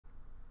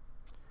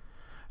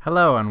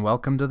Hello and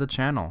welcome to the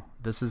channel.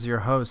 This is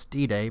your host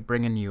D.dae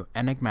bringing you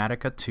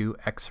Enigmatica 2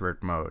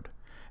 Expert Mode.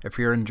 If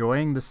you're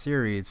enjoying the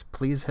series,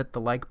 please hit the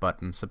like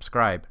button,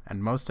 subscribe,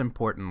 and most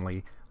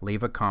importantly,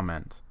 leave a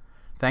comment.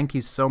 Thank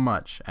you so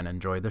much and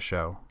enjoy the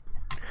show.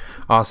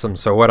 Awesome.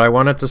 So what I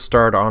wanted to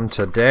start on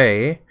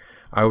today,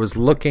 I was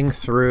looking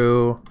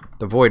through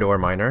the Void Ore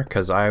Miner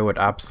because I would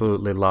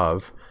absolutely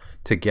love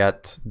to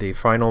get the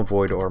final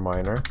Void Ore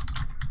Miner.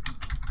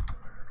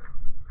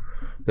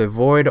 The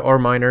Void Ore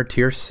Miner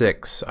Tier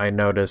 6, I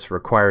notice,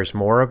 requires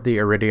more of the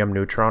Iridium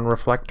Neutron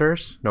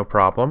Reflectors, no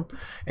problem.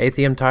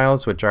 Aethium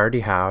Tiles, which I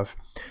already have,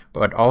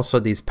 but also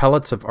these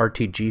pellets of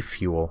RTG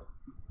fuel,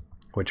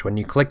 which when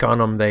you click on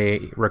them,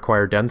 they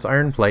require dense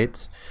iron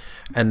plates,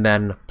 and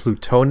then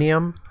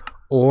Plutonium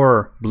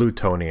or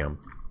Blutonium.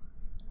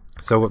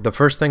 So the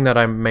first thing that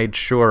I made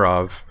sure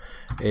of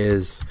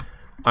is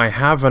I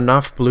have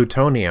enough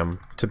Blutonium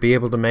to be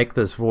able to make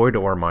this Void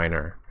Ore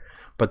Miner.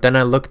 But then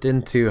I looked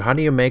into how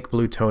do you make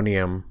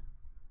Blutonium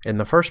in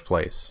the first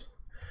place?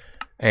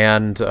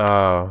 And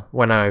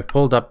when I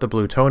pulled up the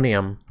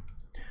Blutonium,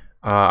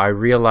 I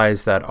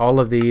realized that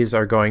all of these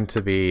are going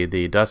to be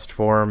the dust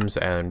forms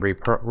and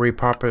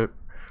repurposing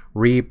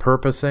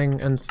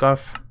and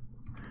stuff.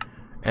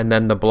 And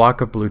then the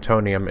block of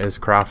Blutonium is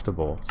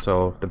craftable.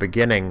 So the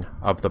beginning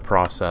of the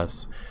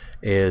process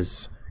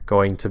is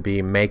going to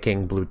be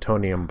making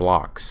Blutonium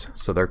blocks.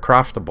 So they're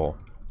craftable.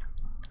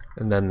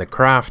 And then the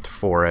craft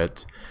for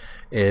it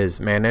is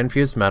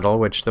mana-infused metal,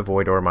 which the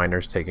Void Ore Miner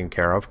is taking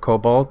care of.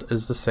 Cobalt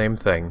is the same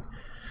thing.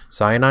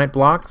 Cyanide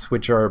blocks,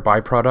 which are a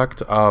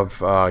byproduct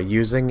of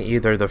using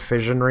either the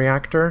Fission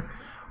Reactor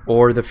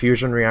or the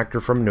Fusion Reactor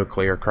from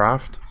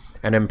nuclearcraft.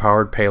 And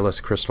empowered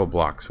payless crystal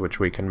blocks, which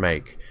we can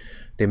make.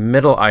 The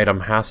middle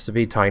item has to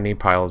be tiny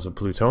piles of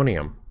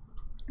plutonium,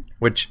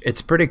 which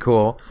it's pretty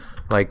cool.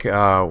 Like,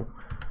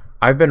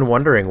 I've been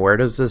wondering, where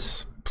does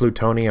this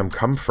plutonium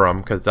come from,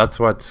 because that's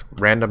what's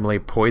randomly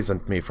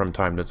poisoned me from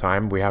time to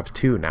time. We have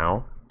two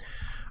now.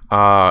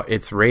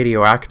 It's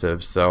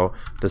radioactive, so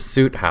the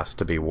suit has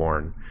to be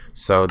worn.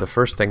 So the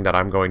first thing that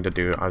I'm going to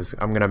do is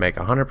I'm going to make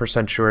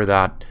 100% sure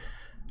that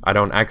I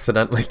don't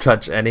accidentally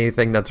touch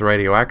anything that's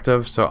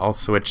radioactive, so I'll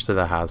switch to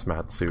the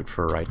hazmat suit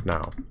for right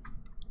now.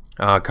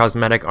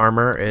 Cosmetic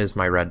armor is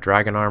my red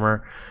dragon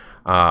armor.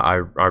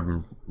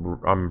 I'm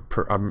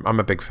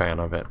a big fan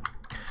of it.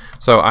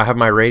 So I have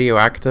my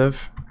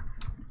radioactive,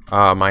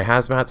 my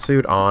hazmat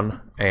suit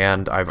on,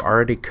 and I've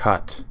already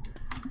cut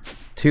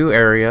two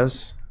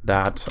areas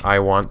that I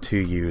want to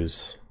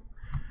use.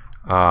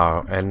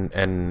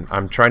 And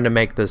I'm trying to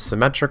make this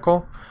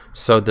symmetrical,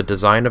 so the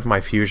design of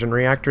my fusion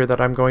reactor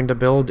that I'm going to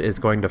build is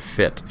going to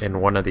fit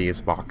in one of these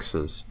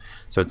boxes.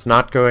 So it's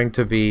not going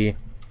to be,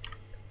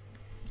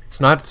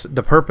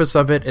 the purpose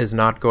of it is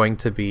not going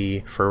to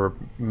be for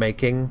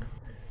making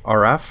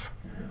RF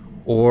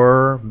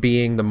or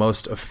being the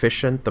most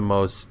efficient, the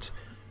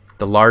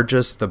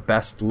largest, the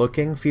best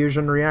looking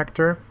fusion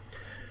reactor.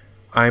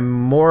 I'm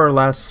more or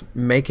less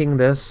making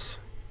this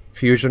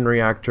fusion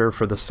reactor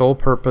for the sole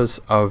purpose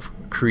of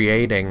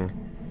creating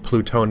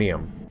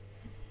plutonium.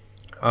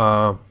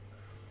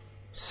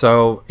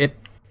 So it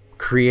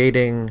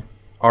creating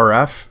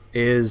RF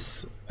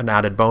is an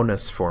added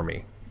bonus for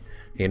me,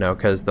 you know,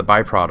 because the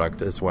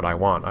byproduct is what I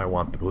want. I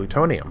want the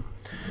plutonium.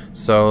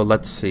 So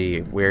let's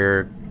see,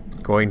 we're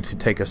going to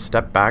take a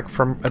step back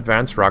from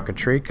advanced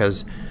rocketry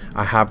because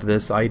I have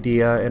this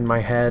idea in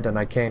my head and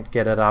I can't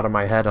get it out of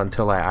my head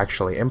until I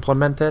actually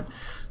implement it.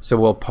 So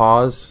we'll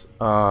pause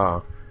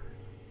the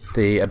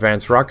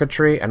advanced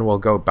rocketry and we'll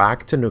go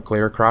back to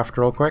nuclearcraft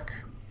real quick.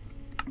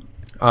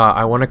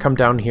 I want to come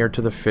down here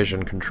to the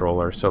fission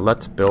controller. So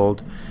let's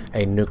build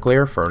a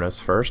nuclear furnace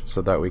first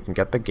so that we can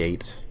get the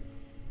gate.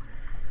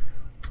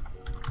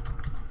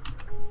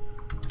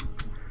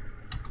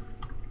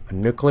 A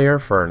nuclear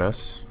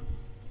furnace.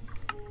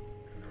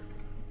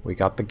 We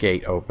got the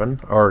gate open,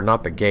 or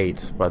not the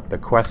gate, but the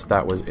quest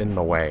that was in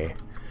the way.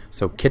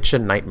 So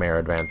kitchen nightmare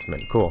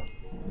advancement, cool.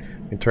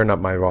 Let me turn up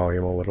my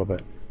volume a little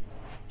bit.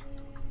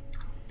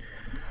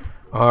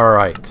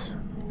 Alright,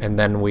 and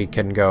then we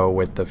can go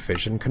with the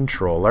fission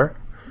controller.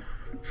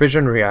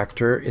 Fission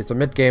Reactor is a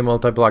mid-game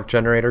multi-block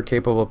generator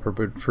capable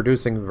of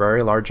producing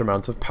very large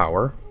amounts of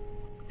power.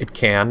 It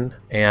can,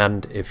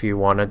 and if you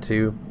wanted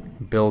to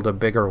build a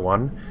bigger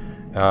one,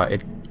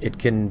 it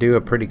can do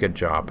a pretty good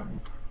job.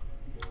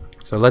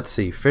 So let's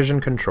see, fission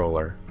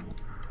controller.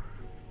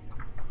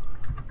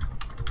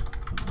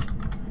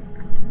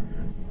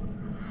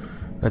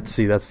 Let's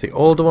see, that's the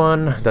old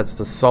one, that's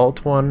the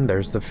salt one,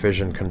 there's the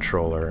fission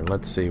controller. And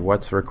let's see,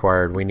 what's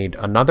required? We need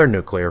another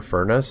nuclear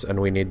furnace, and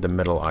we need the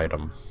middle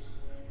item.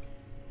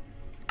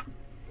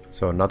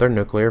 So another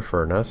nuclear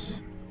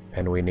furnace,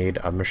 and we need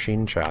a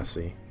machine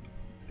chassis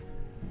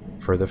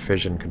for the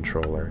fission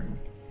controller.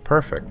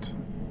 Perfect.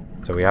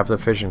 So we have the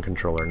fission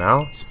controller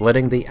now,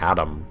 splitting the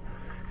atom.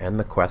 And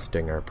the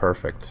questing are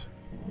perfect.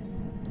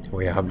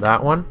 We have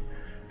that one.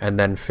 And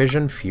then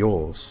fission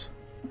fuels.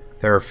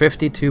 There are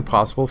 52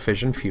 possible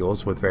fission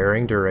fuels with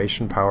varying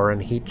duration, power,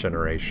 and heat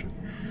generation.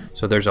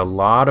 So there's a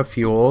lot of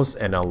fuels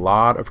and a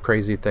lot of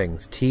crazy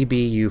things.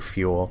 TBU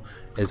fuel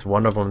is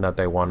one of them that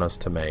they want us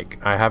to make.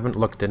 I haven't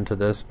looked into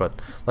this, but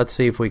let's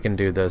see if we can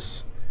do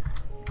this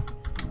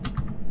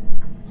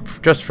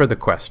just for the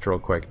quest real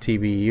quick.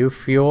 TBU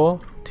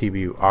fuel,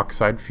 TBU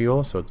oxide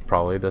fuel, so it's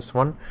probably this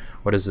one.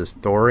 What is this?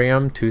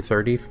 Thorium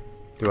 230.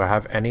 Do I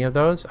have any of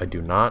those? I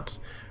do not.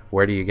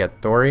 Where do you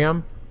get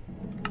thorium?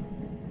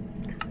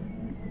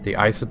 The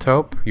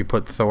isotope. You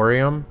put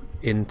thorium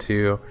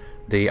into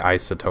the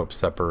isotope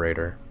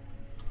separator.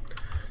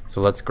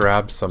 So let's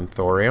grab some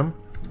thorium.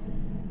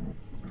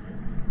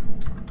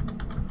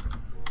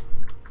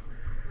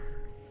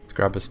 Let's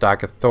grab a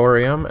stack of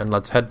thorium and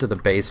let's head to the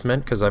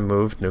basement because I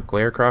moved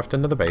nuclearcraft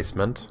into the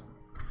basement.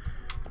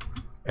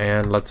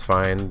 And let's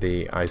find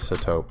the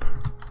isotope.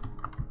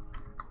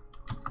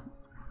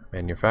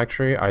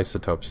 Manufactory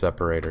isotope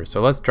separator.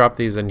 So let's drop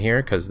these in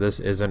here because this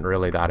isn't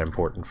really that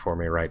important for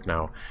me right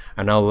now.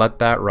 And I'll let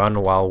that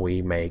run while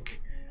we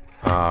make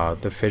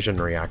the fission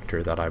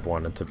reactor that I've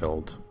wanted to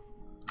build.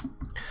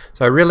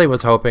 So I really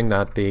was hoping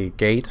that the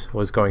gate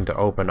was going to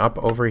open up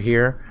over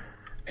here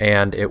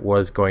and it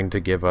was going to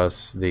give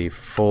us the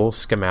full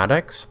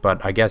schematics,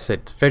 but I guess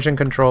it's fission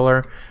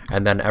controller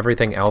and then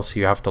everything else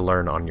you have to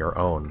learn on your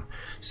own.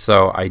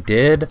 So I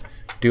did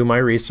do my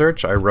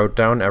research. I wrote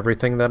down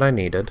everything that I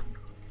needed.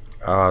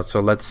 So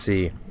let's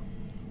see.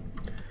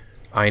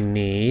 I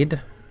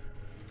need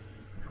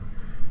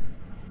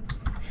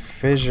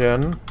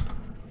fission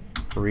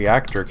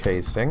reactor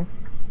casing,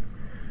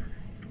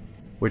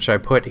 which I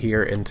put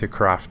here into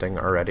crafting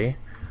already.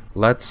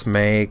 Let's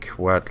make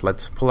what?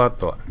 Let's pull out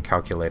the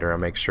calculator and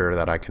make sure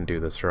that I can do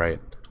this right.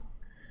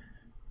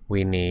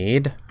 We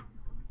need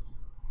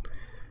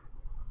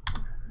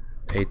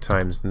 8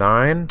 times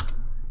 9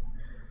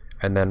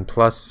 and then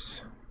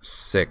plus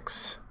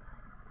 6.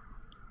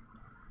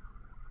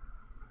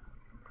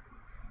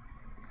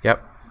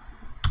 Yep.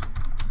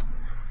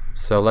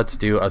 So let's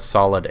do a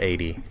solid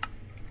 80.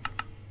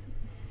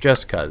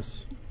 Just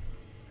cuz.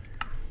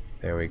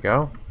 There we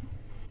go.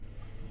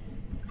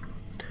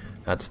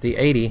 That's the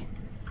 80.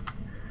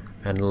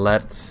 And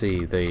let's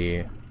see,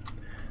 the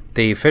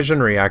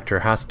fission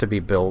reactor has to be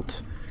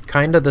built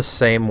kind of the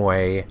same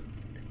way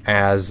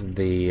as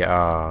the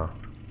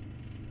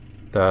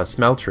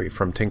smeltery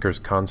from Tinker's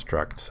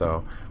Construct.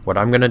 So what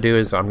I'm gonna do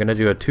is I'm gonna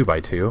do a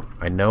 2x2.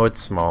 I know it's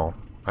small,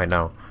 I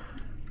know.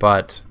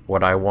 But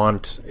what I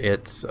want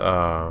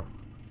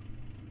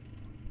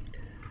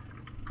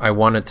I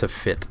want it to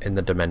fit in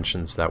the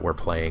dimensions that we're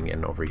playing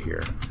in over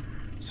here.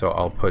 So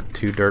I'll put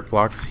 2 dirt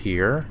blocks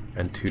here,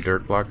 and 2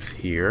 dirt blocks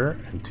here,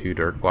 and 2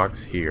 dirt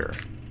blocks here.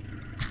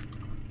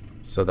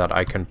 So that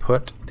I can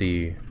put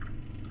the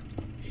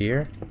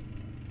here,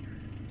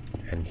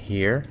 and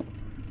here,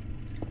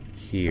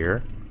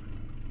 here,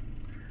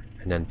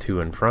 and then 2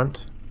 in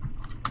front,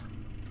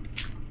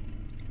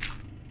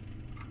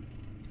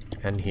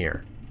 and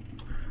here.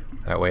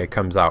 That way it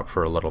comes out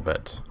for a little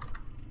bit.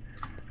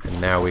 And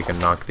now we can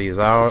knock these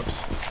out.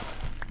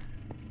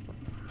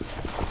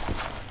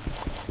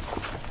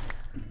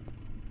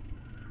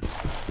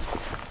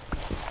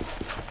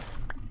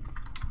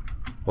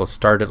 We'll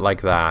start it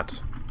like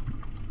that.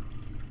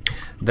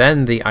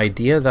 Then the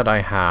idea that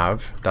I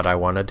have that I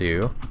want to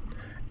do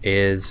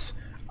is,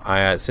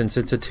 since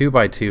it's a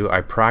 2x2, I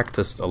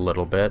practiced a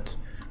little bit.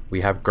 We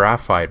have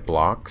graphite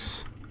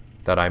blocks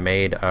that I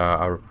made.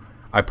 I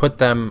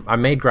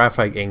made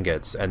graphite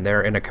ingots, and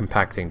they're in a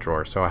compacting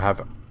drawer, so I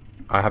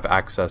have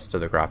access to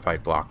the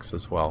graphite blocks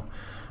as well.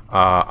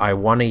 I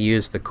want to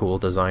use the cool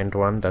designed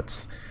one.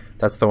 That's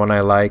the one I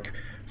like.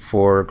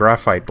 For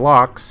graphite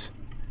blocks,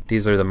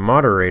 these are the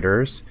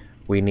moderators.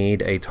 We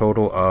need a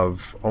total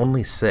of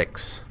only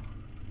 6.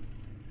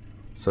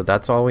 So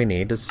that's all we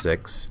need is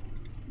 6.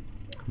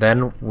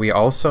 Then we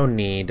also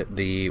need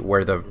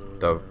where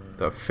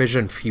the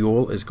fission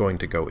fuel is going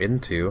to go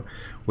into,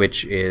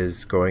 which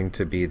is going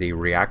to be the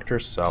reactor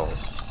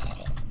cells.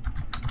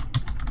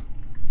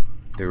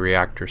 The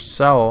reactor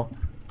cell,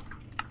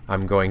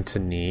 I'm going to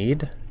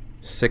need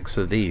 6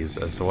 of these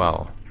as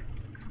well.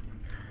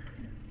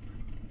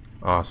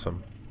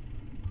 Awesome.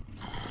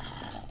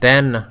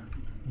 Then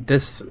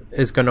this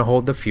is going to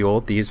hold the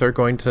fuel. These are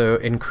going to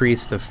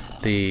increase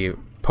the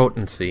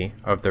potency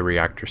of the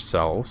reactor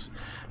cells.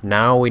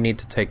 Now we need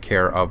to take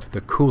care of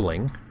the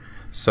cooling.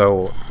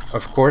 So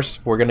of course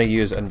we're going to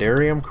use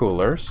enderium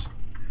coolers.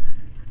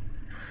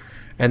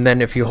 And then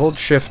if you hold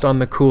shift on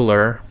the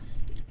cooler,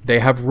 they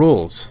have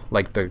rules.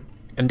 Like the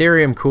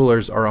enderium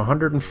coolers are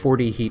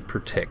 140 heat per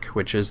tick,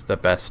 which is the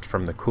best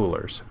from the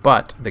coolers.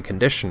 But the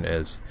condition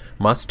is,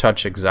 must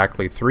touch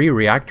exactly 3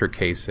 reactor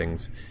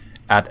casings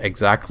at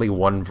exactly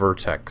 1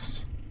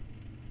 vertex.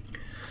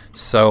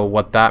 So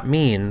what that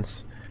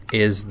means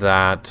is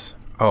that,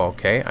 oh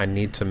okay, I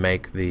need to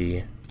make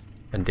the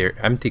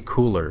empty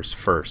coolers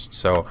first.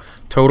 So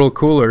total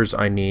coolers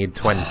I need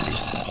 20.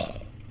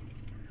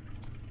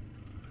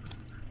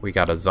 We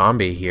got a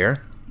zombie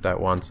here that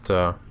wants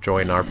to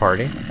join our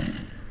party.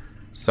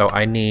 So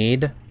I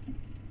need,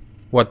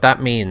 what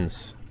that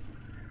means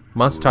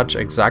must touch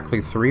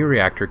exactly 3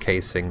 reactor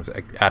casings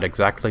at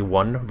exactly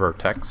 1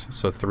 vertex,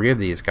 so 3 of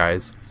these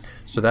guys.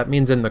 So that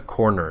means in the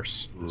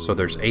corners. So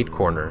there's 8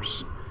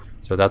 corners.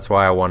 So that's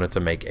why I wanted to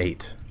make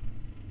 8.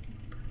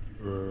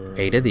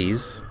 8 of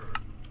these.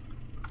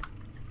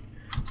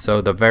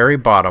 So the very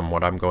bottom,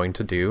 what I'm going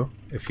to do,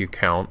 if you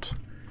count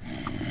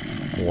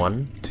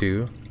 1,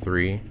 2,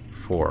 3,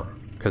 4,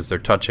 because they're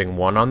touching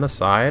 1 on the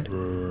side,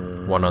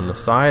 1 on the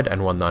side,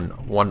 and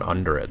one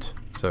under it.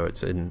 So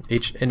it's in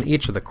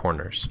each of the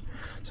corners.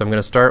 So I'm going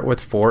to start with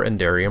 4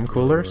 Enderium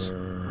coolers.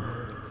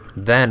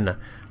 Then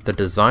the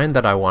design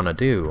that I want to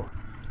do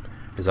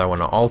is I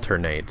want to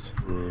alternate.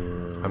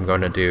 I'm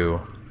going to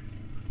do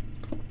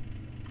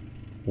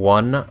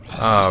 1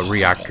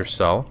 reactor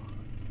cell,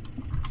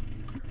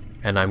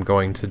 and I'm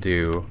going to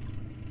do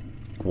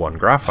 1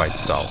 graphite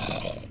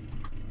cell.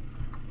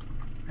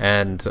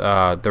 And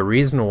the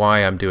reason why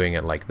I'm doing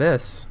it like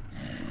this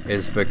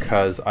is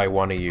because I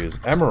want to use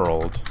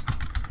emerald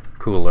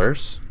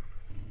coolers.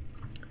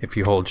 If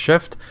you hold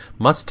shift,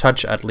 must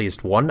touch at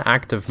least 1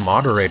 active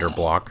moderator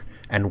block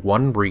and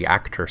 1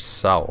 reactor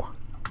cell.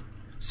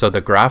 So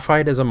the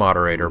graphite is a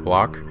moderator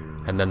block,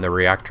 and then the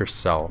reactor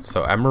cell.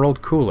 So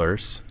emerald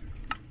coolers,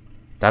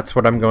 that's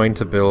what I'm going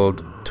to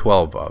build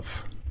 12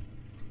 of,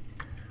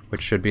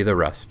 which should be the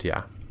rest,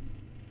 yeah.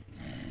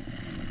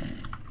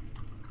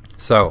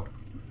 So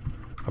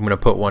I'm going to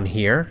put 1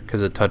 here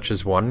because it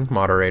touches 1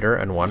 moderator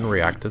and 1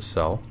 reactive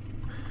cell,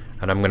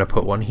 and I'm going to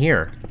put 1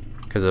 here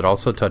because it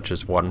also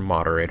touches 1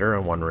 moderator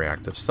and 1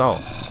 reactive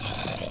cell.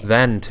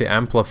 Then to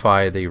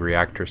amplify the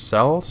reactor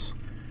cells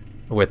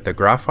with the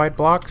graphite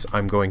blocks,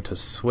 I'm going to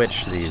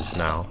switch these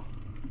now.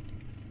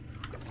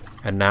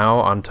 And now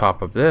on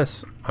top of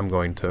this, I'm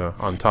going to,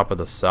 on top of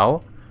the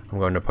cell, I'm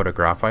going to put a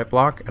graphite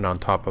block, and on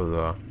top of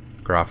the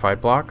graphite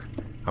block,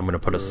 I'm going to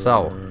put a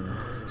cell.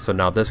 So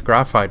now this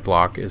graphite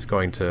block is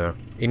going to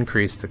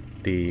increase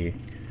the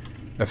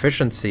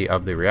efficiency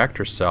of the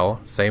reactor cell,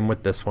 same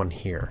with this one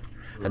here.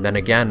 And then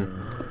again,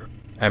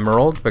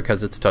 emerald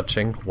because it's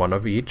touching 1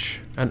 of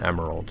each, and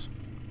emerald.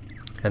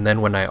 And then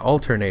when I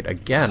alternate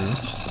again,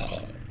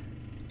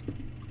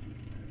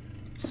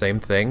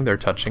 same thing, they're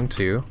touching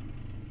 2.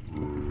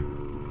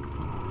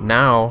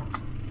 Now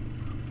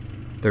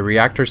the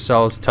reactor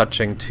cell is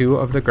touching 2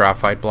 of the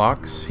graphite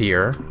blocks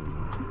here,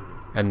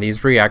 and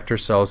these reactor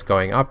cells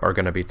going up are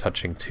going to be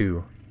touching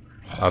 2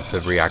 of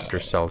the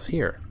reactor cells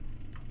here.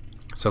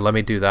 So let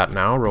me do that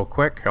now real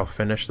quick. I'll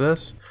finish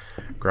this.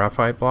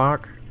 Graphite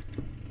block,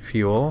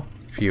 fuel,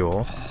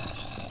 fuel,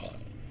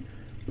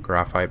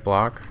 graphite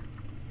block,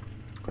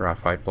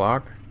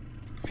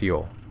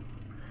 fuel.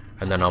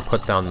 And then I'll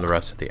put down the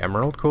rest of the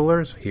emerald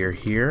coolers. Here,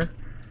 here,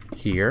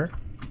 here.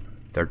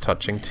 They're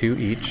touching 2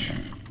 each.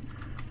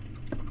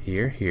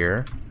 Here,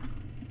 here,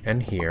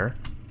 and here.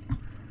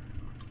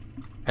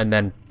 And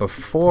then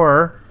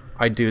before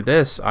I do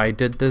this, I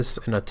did this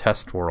in a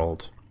test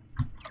world.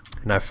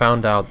 And I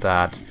found out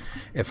that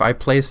if I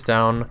place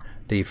down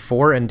the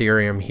 4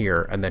 Enderium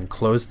here and then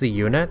close the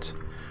unit,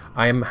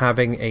 I am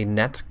having a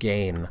net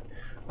gain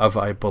of,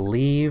 I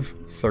believe,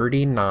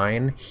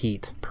 39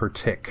 heat per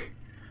tick.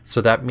 So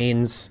that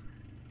means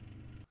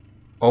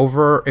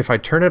if I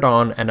turn it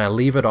on and I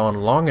leave it on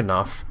long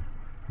enough,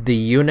 the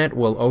unit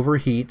will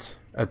overheat,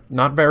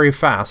 not very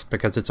fast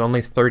because it's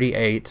only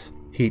 38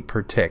 heat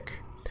per tick.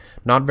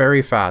 Not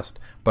very fast,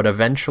 but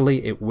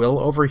eventually it will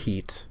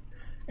overheat,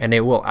 and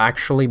it will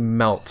actually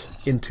melt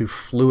into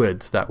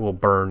fluids that will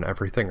burn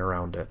everything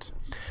around it.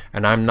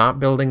 And I'm not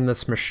building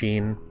this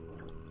machine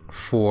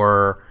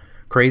for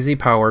crazy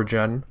power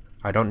gen.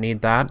 I don't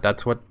need that.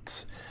 That's what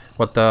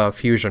the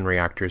fusion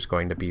reactor is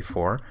going to be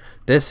for.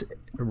 This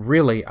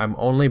really, I'm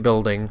only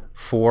building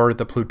for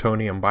the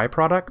plutonium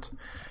byproduct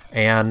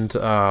and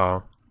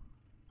a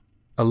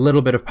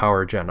little bit of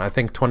power gen. I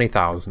think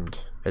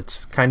 20,000.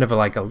 It's kind of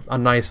like a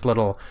nice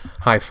little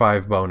high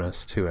five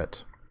bonus to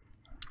it.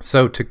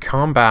 So to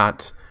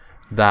combat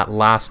that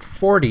last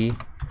 40,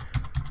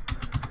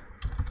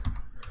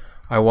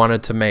 I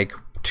wanted to make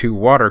 2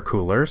 water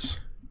coolers.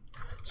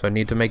 So I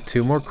need to make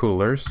 2 more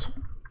coolers.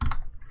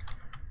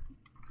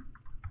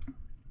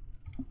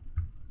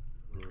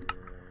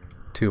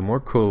 Two more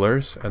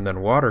coolers, and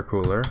then water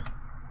cooler.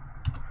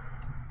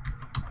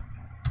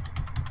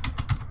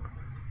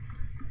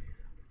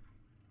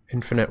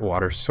 Infinite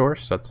water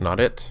source, that's not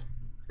it.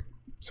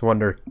 So I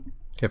wonder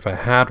if I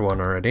had one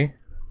already.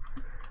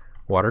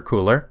 Water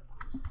cooler.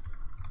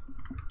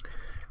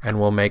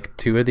 And we'll make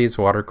 2 of these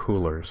water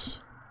coolers.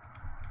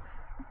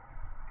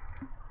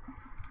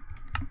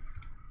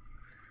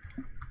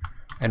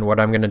 And what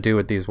I'm going to do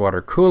with these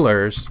water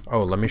coolers,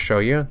 oh, let me show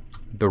you.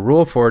 The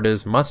rule for it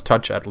is must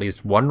touch at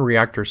least 1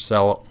 reactor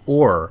cell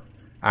or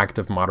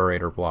active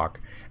moderator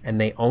block.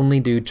 And they only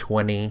do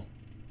 20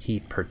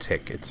 heat per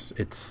tick.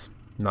 It's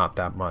not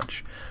that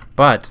much.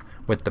 But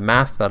with the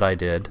math that I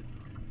did,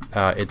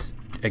 it's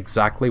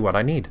exactly what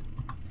I need.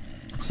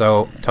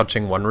 So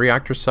touching 1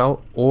 reactor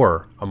cell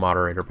or a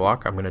moderator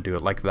block, I'm going to do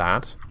it like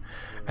that.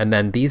 And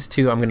then these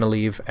 2 I'm going to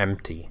leave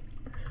empty.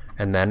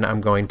 And then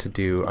I'm going to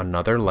do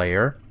another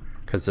layer,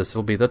 because this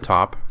will be the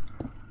top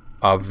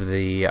of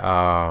the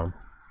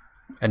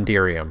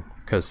enderium.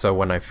 Because so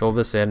when I fill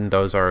this in,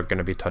 those are going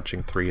to be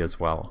touching 3 as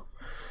well.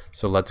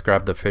 So let's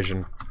grab the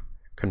fission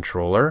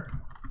controller,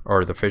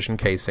 or the fission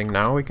casing.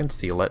 Now we can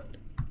seal it.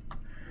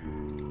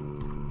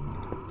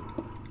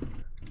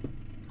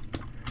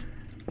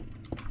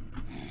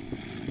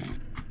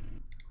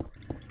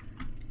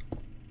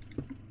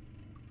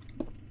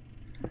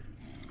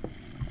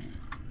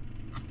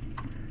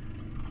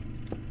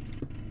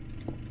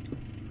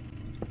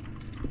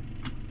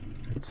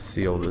 Let's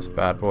seal this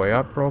bad boy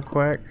up real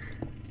quick.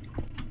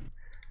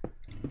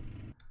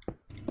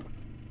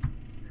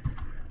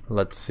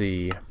 Let's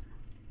see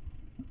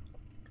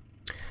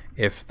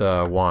if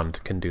the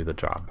wand can do the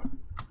job.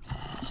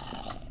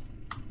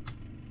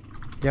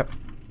 Yep.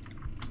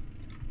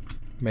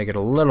 Make it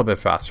a little bit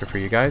faster for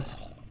you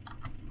guys.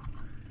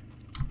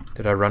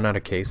 Did I run out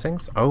of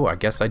casings? Oh, I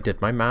guess I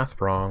did my math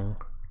wrong.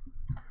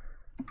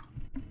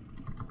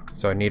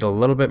 So I need a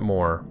little bit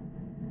more.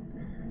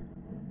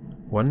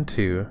 1,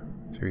 2,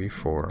 3,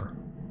 4.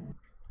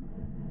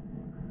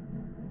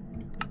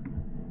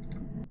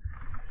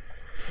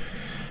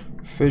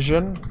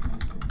 Fission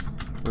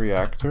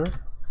Reactor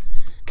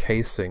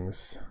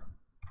casings.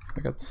 I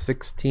got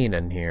 16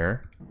 in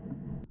here.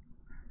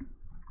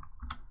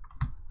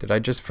 Did I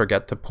just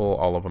forget to pull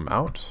all of them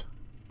out?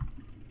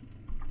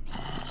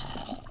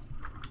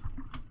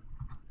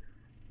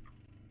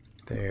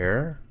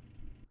 There.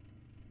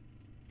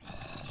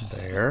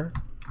 There.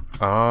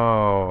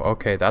 Oh,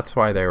 okay, that's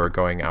why they were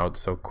going out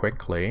so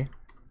quickly.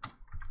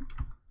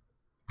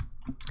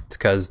 It's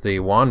because the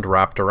wand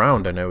wrapped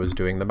around and it was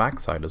doing the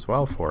backside as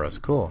well for us.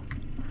 Cool.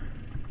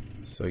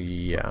 So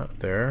yeah,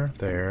 there,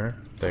 there,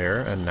 there,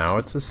 and now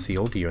it's a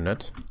sealed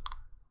unit.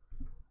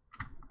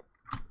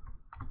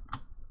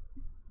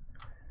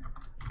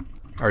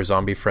 Our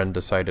zombie friend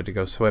decided to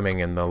go swimming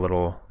in the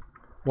little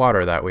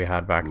water that we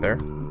had back there.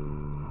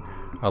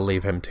 I'll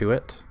leave him to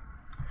it.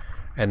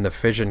 And the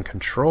fission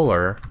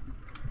controller,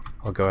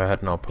 I'll go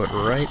ahead and I'll put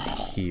right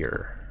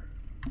here.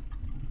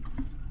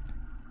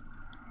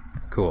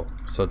 Cool,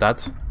 so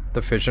that's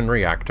the fission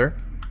reactor.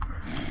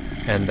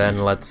 And then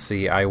let's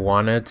see, I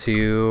wanted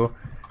to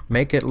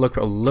make it look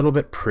a little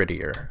bit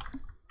prettier.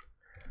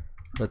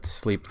 Let's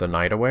sleep the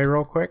night away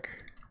real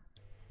quick.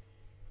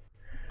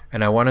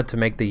 And I wanted to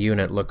make the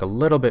unit look a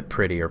little bit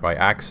prettier by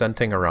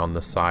accenting around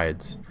the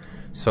sides.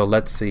 So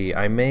let's see,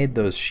 I made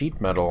those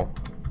sheet metal.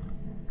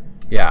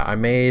 Yeah, I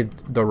made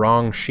the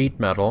wrong sheet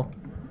metal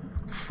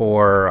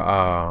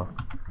for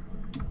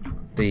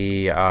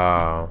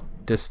the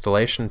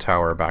distillation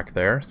tower back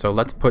there. So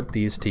let's put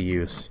these to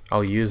use.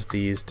 I'll use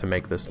these to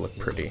make this look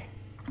pretty.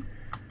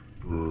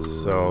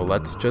 So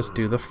let's just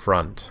do the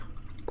front,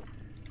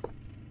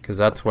 because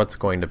that's what's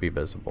going to be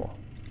visible.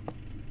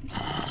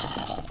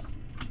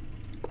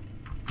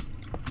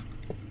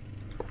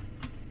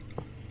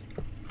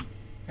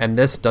 And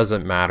this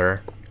doesn't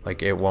matter,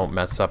 like it won't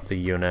mess up the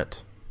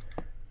unit.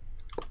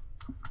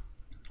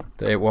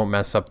 It won't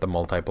mess up the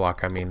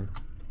multi-block, I mean.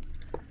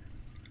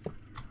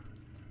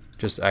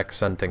 Just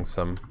accenting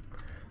some,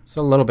 just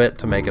a little bit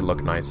to make it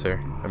look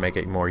nicer and make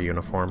it more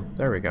uniform.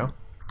 There we go.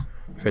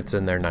 Fits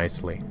in there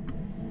nicely.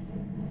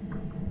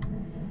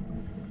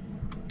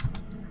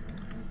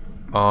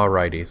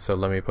 Alrighty, so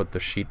let me put the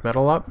sheet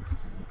metal up.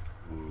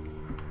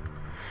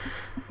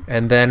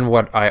 And then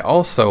what I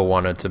also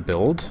wanted to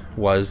build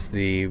was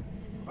the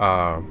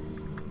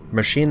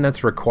machine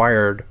that's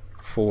required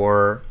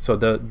for, so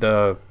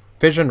the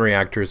fission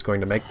reactor is going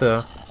to make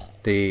the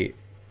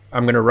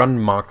I'm going to run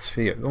MOX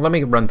fuel. Let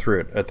me run through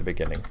it at the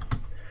beginning.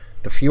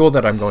 The fuel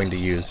that I'm going to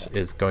use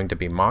is going to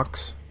be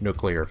MOX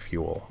nuclear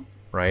fuel,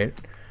 right?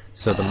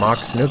 So the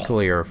MOX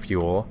nuclear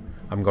fuel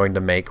I'm going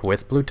to make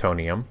with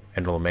plutonium,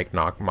 and it'll make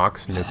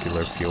MOX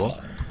nuclear fuel.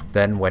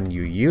 Then when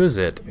you use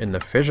it in the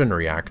fission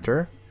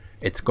reactor,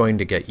 it's going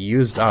to get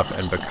used up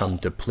and become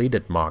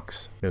depleted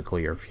MOX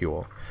nuclear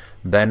fuel.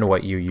 Then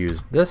what you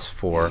use this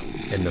for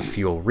in the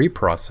fuel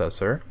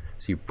reprocessor,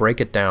 so you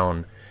break it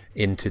down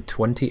into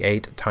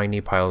 28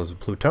 tiny piles of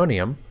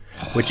plutonium,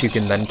 which you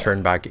can then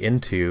turn back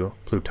into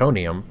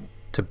plutonium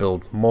to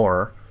build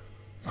more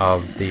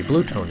of the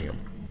plutonium.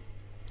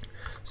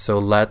 So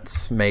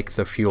let's make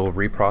the fuel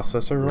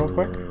reprocessor real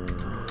quick.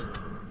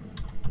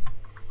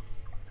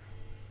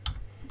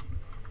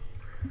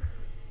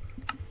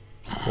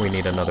 We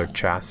need another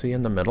chassis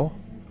in the middle.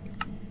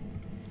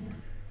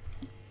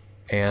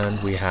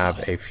 And we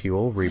have a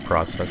fuel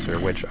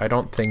reprocessor, which I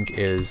don't think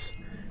is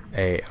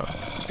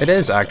it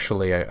is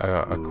actually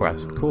a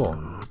quest. Cool.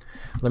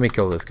 Let me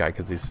kill this guy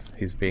because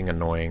he's being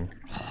annoying.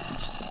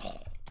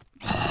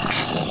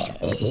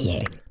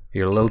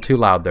 You're a little too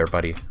loud there,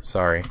 buddy.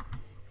 Sorry.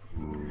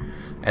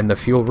 And the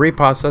fuel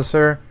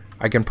reprocessor,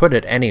 I can put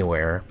it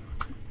anywhere,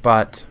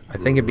 but I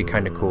think it'd be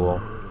kind of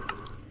cool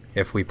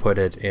if we put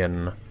it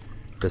in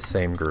the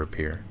same group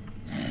here.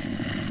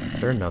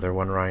 Is there another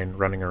one, Ryan,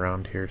 running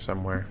around here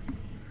somewhere?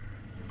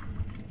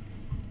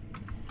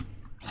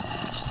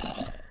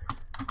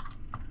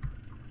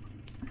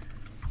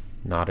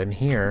 Not in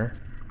here.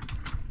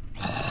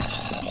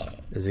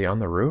 Is he on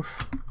the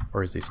roof?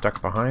 Or is he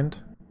stuck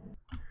behind?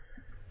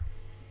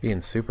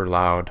 Being super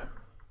loud.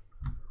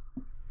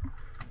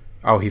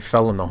 Oh, he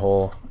fell in the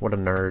hole. What a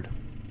nerd.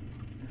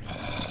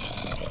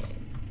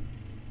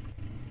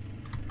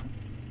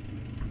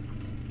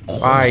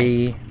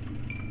 Bye!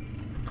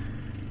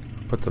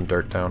 Put some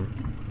dirt down.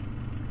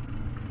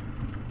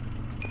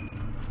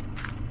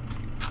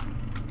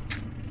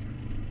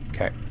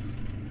 Okay.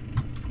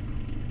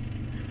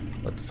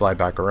 Let's fly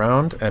back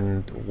around,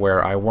 and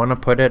where I want to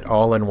put it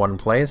all in one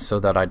place so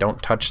that I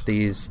don't touch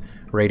these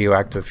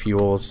radioactive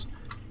fuels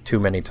too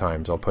many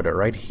times. I'll put it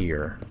right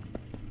here.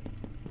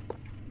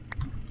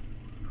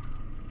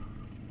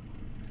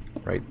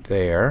 Right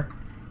there.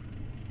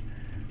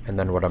 And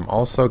then what I'm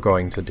also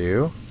going to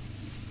do,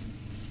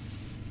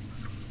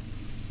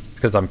 it's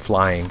because I'm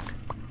flying.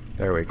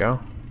 There we go.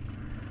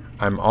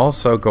 I'm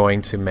also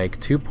going to make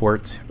 2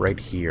 ports right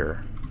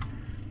here.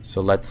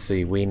 So let's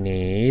see, we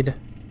need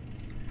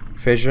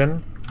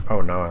fission.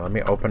 Oh no, let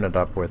me open it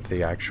up with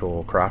the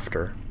actual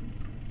crafter.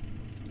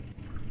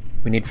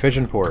 We need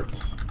fission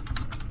ports.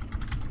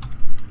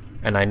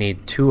 And I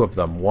need 2 of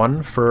them.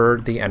 1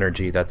 for the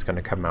energy that's going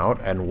to come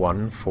out, and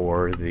 1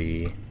 for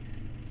the...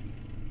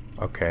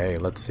 Okay,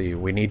 let's see.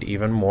 We need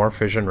even more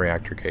fission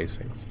reactor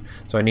casings.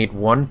 So I need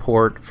 1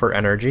 port for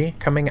energy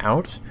coming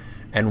out,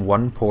 and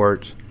 1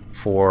 port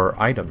for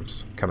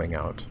items coming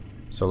out.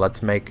 So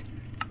let's make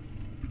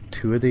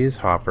 2 of these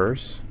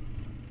hoppers.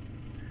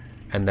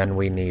 And then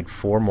we need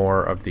 4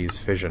 more of these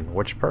fission,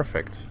 which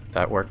perfect.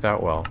 That worked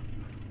out well.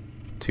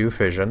 2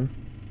 fission.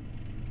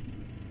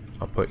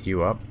 I'll put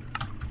you up.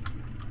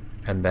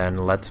 And then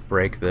let's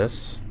break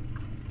this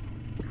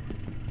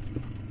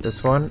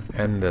one,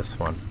 and this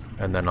one.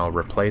 And then I'll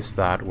replace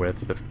that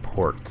with the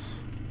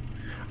ports.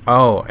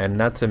 Oh, and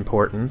that's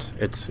important.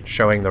 It's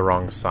showing the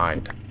wrong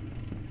side.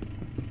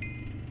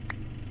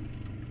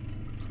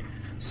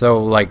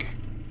 So, like,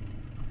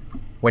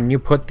 when you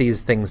put these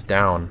things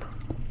down,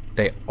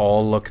 they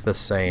all look the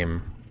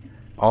same.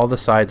 All the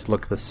sides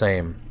look the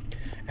same.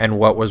 And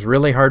what was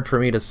really hard for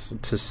me to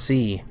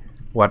see,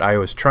 what I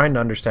was trying to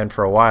understand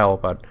for a while,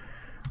 but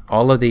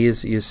all of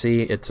these, you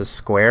see, it's a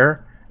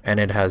square, and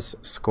it has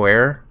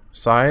square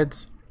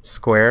sides.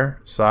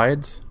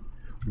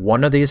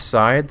 One of these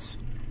sides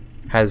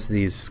has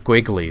these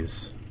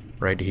squigglies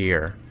right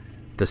here.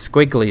 The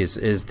squigglies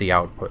is the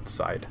output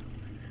side,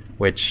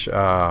 which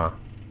all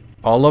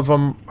of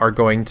them are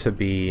going to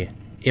be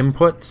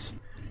inputs,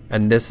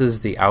 and this is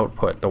the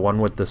output, the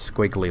one with the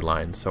squiggly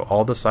lines. So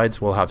all the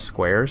sides will have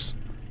squares,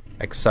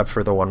 except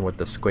for the one with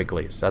the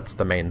squigglies. That's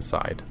the main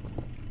side.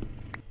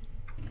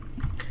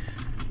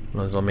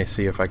 Let me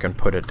see if I can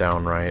put it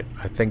down right.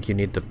 I think you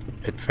need to...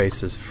 It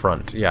faces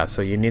front. Yeah,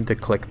 so you need to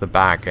click the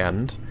back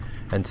end.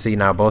 And see,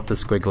 now both the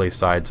squiggly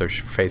sides are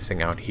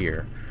facing out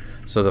here.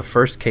 So the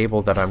first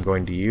cable that I'm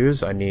going to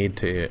use, I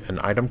need an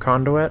item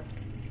conduit.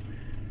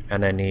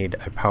 And I need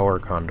a power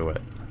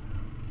conduit.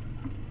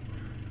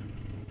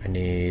 I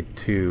need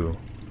 2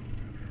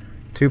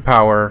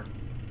 power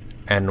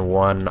and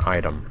 1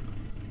 item.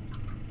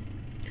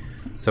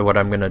 So what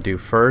I'm going to do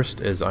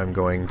first is I'm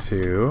going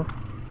to...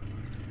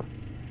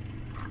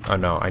 Oh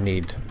no, I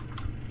need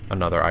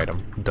another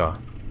item. Duh.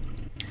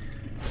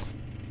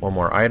 1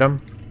 more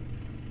item.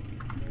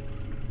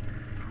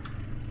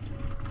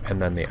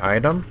 And then the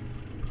item.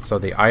 So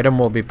the item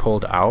will be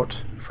pulled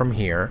out from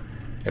here.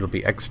 It'll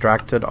be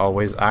extracted,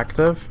 always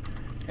active.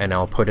 And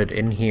I'll put it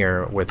in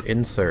here with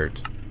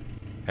insert.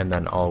 And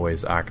then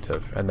always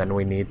active. And then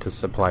we need to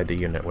supply the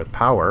unit with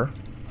power.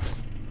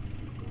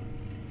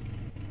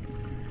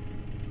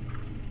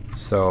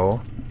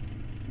 So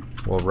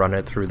we'll run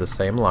it through the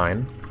same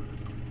line.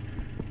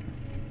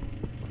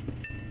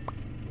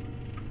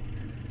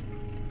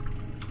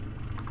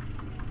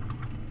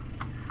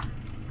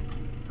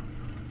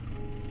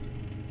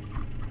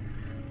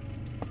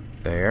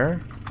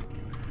 There,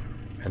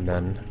 and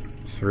then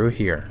through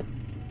here.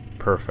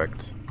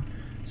 Perfect.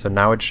 So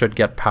now it should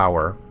get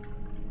power.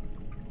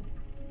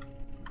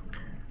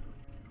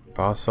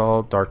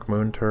 Basalt, dark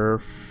moon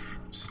turf,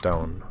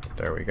 stone.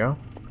 There we go.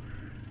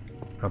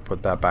 I'll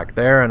put that back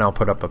there, and I'll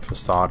put up a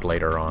facade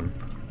later on.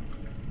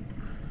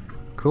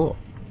 Cool.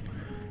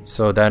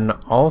 So then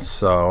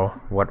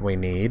also what we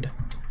need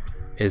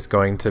is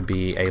going to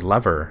be a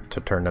lever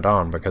to turn it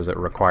on, because it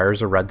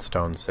requires a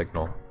redstone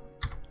signal,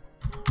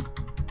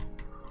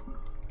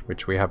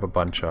 which we have a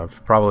bunch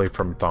of, probably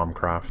from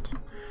thaumcraft.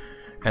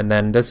 And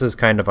then this is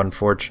kind of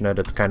unfortunate,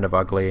 it's kind of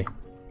ugly.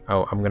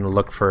 Oh, I'm gonna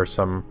look for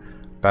some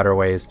better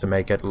ways to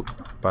make it,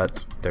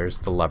 but there's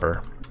the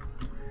lever.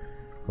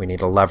 We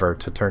need a lever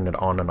to turn it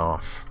on and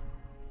off.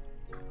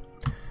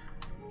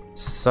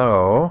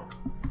 So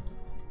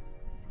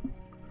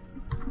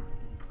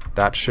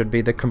that should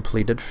be the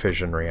completed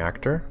fission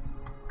reactor.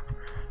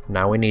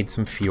 Now we need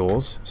some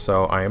fuels,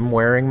 so I am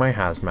wearing my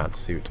hazmat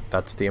suit.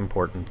 That's the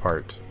important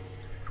part.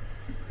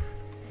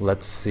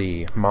 Let's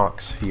see,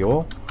 MOX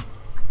fuel.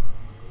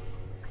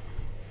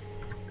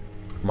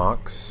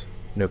 MOX,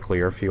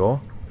 nuclear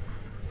fuel.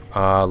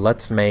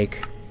 Let's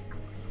make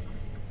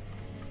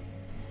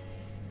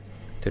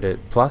Did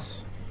it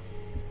plus?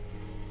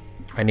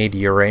 I need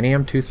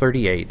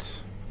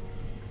uranium-238.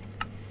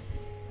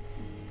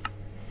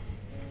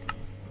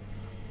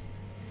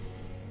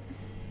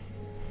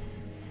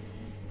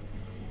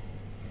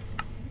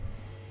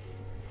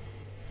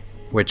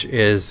 Which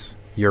is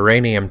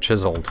uranium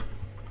chiseled.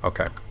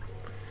 Okay.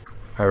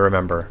 I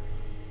remember.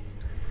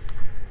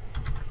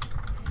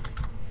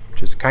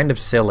 Which is kind of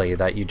silly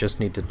that you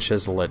just need to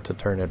chisel it to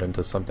turn it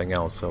into something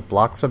else. So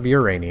blocks of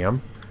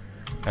uranium.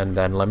 And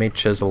then let me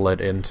chisel it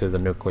into the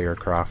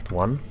nuclearcraft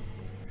one.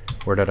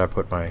 Where did I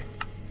put my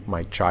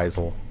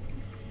chisel?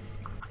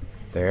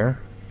 There.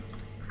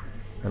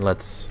 And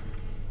let's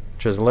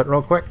chisel it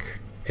real quick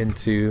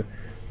into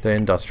the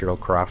industrial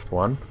craft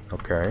one.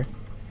 Okay.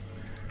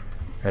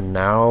 And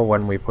now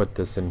when we put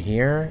this in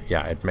here,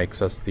 yeah, it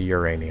makes us the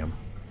uranium.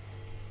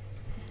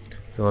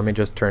 So let me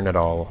just turn it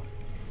all.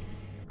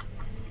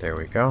 There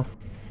we go.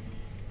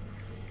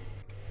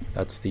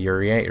 That's the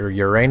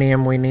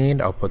uranium we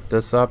need. I'll put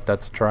this up.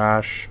 That's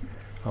trash.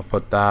 I'll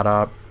put that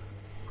up.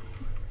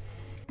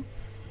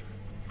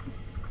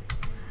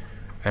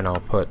 And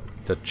I'll put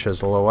the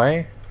chisel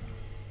away,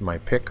 my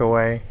pick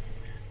away,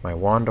 my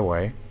wand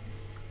away,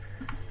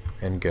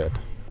 and good.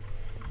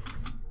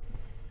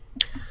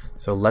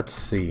 So let's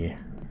see.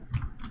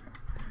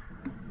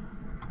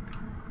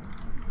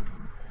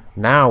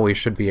 Now we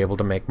should be able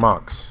to make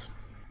mocks.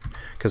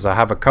 Because I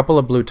have a couple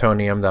of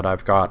plutonium that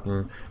I've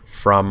gotten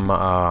from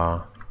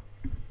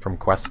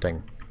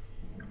questing.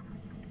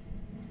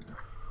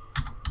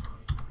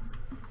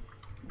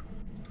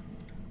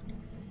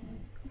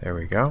 There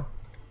we go.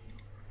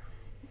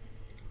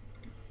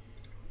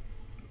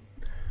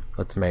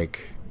 Let's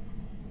make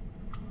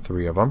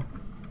 3 of them.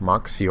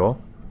 Mox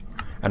fuel.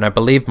 And I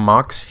believe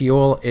Mox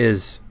fuel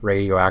is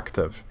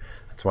radioactive.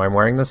 That's why I'm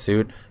wearing the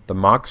suit. The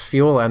Mox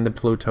fuel and the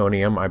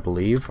plutonium, I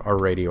believe, are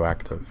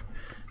radioactive.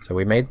 So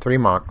we made 3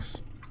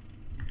 Mox.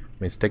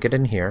 Let me stick it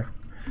in here.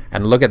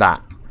 And look at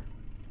that.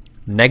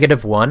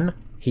 -1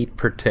 heat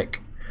per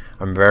tick.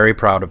 I'm very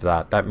proud of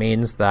that. That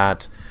means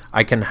that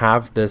I can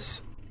have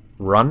this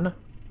run.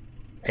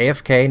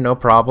 AFK, no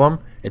problem.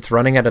 It's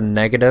running at a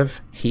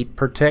negative heat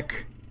per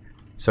tick.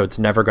 So it's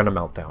never going to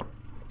melt down.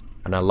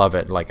 And I love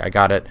it. Like, I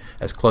got it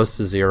as close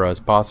to 0 as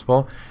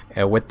possible.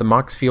 With the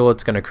Mox fuel,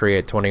 it's going to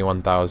create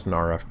 21,000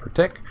 RF per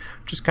tick,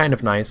 which is kind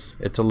of nice.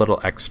 It's a little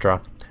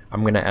extra.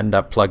 I'm going to end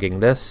up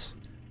plugging this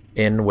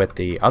in with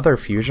the other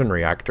fusion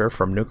reactor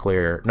from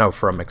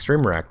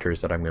extreme reactors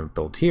that I'm going to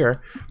build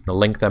here. I'm going to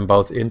link them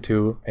both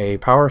into a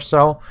power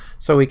cell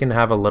so we can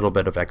have a little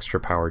bit of extra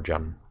power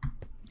gen.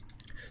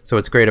 So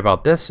what's great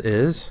about this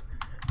is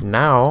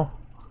now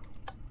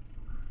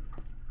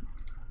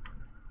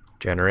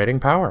generating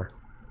power.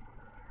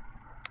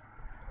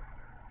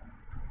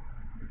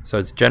 So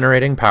it's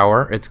generating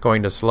power. It's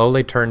going to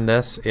slowly turn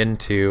this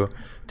into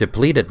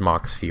depleted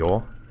Mox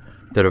fuel.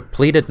 The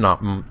depleted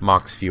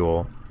Mox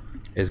fuel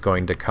is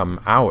going to come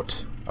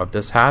out of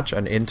this hatch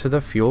and into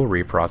the fuel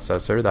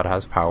reprocessor that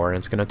has power, and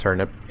it's going to turn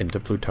it into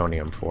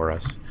plutonium for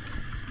us.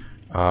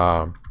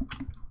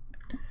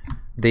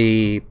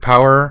 The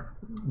power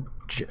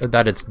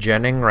that it's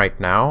genning right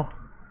now,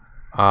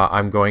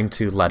 I'm going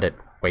to let it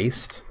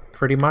waste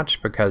pretty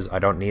much because I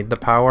don't need the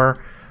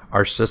power.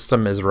 Our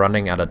system is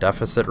running at a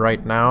deficit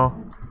right now.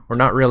 We're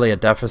not really a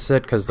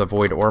deficit because the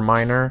void ore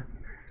miner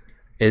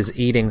is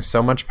eating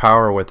so much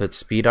power with its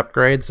speed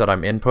upgrades that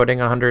I'm inputting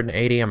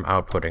 180, I'm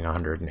outputting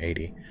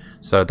 180.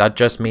 So that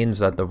just means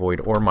that the void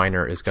ore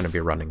miner is going to be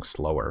running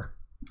slower,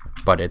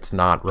 but it's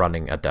not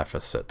running a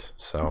deficit.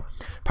 So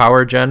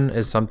power gen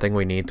is something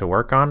we need to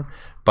work on,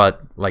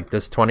 but like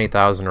this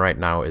 20,000 right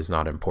now is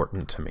not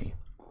important to me.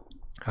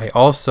 I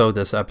also,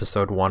 this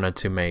episode, wanted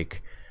to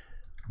make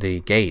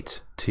the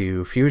gate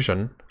to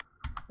fusion,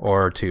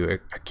 or to,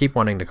 I keep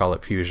wanting to call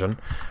it fusion,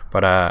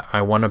 but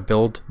I want to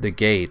build the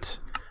gate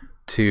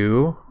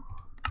to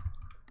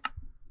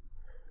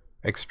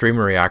extreme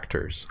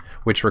reactors,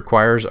 which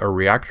requires a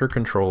reactor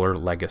controller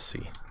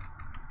legacy.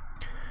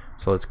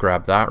 So let's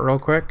grab that real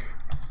quick.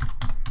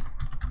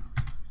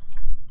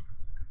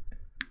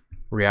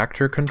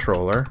 Reactor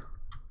controller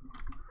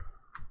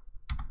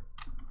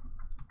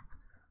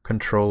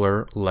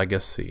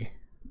legacy.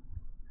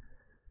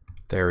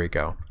 There we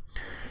go.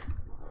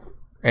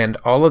 And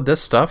all of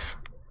this stuff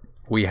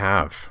we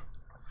have,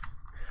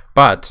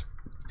 but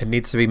it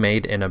needs to be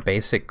made in a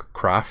basic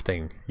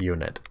crafting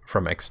unit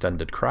from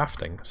extended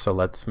crafting. So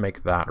let's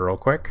make that real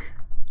quick.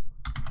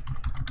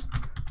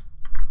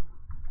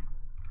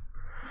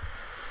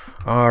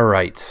 All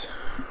right,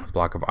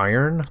 block of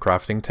iron,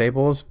 crafting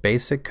tables,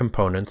 basic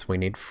components. We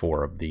need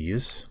 4 of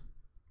these.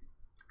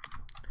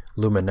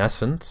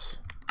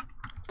 Luminescence.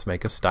 Let's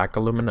make a stack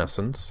of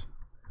luminescence.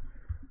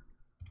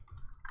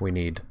 We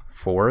need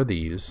 4 of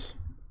these.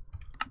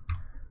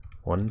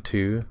 1,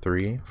 2,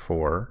 3,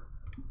 4.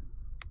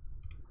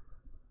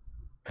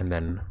 And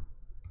then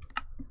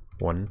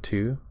 1,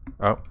 2,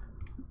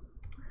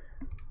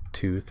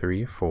 2,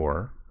 3,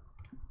 4.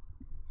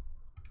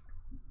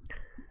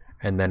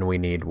 And then we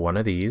need 1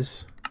 of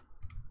these.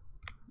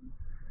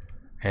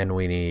 And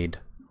we need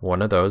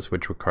one of those,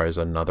 which requires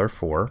another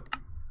 4.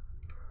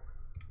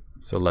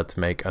 So let's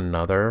make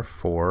another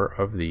 4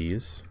 of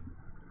these.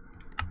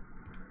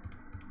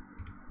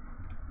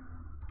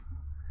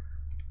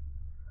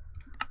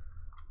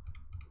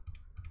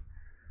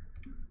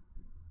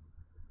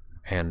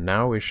 And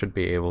now we should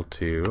be able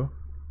to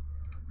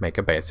make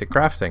a basic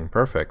crafting.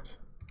 Perfect.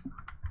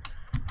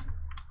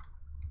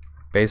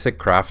 Basic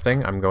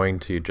crafting, I'm going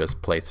to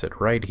just place it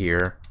right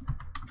here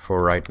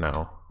for right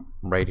now.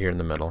 Right here in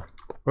the middle.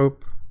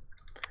 Oop.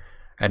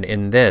 And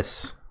in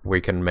this,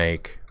 we can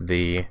make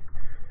the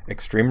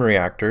Extreme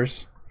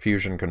Reactors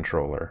Fusion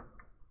Controller.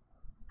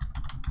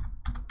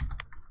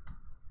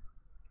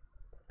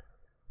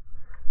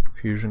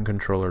 Fusion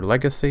Controller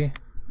Legacy.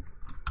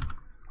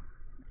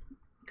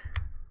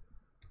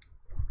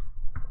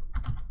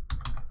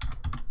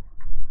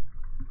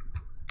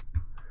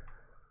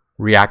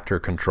 Reactor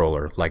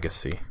Controller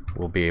Legacy.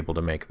 We'll be able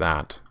to make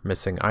that.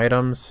 Missing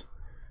items.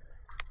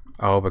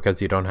 Oh,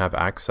 because you don't have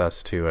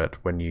access to it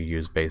when you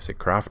use Basic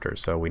Crafter.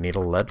 So we need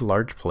a lead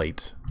large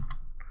plate.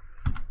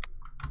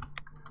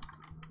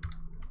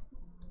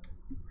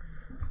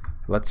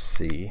 Let's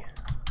see.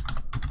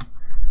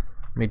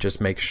 Let me just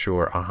make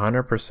sure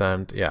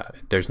 100%. Yeah,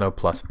 there's no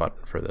plus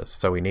button for this.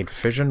 So we need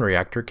Fission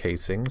Reactor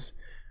casings.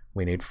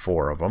 We need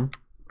 4 of them.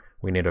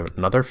 We need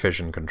another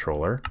Fission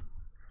Controller.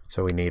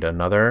 So we need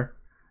another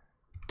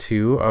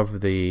 2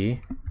 of the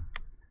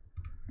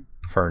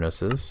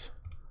furnaces.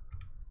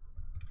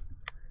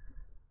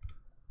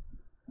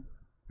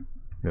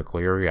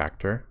 Nuclear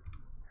reactor.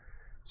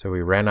 So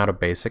we ran out of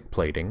basic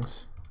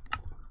platings.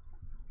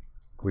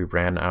 We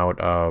ran out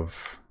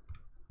of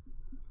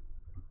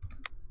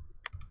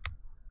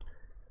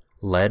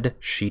lead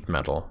sheet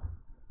metal.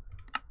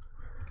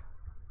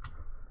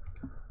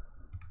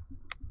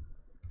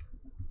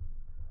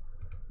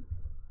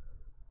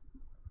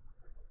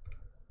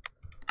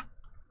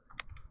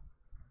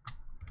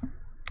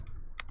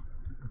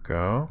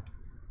 Go.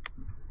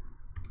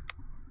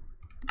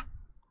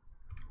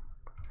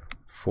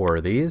 4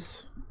 of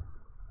these.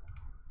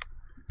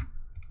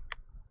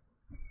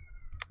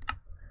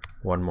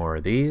 1 more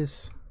of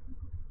these.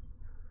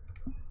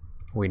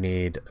 We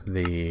need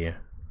the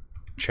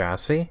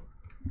chassis.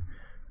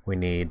 We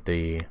need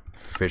the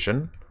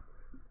fission.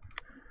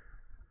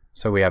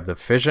 So we have the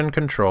fission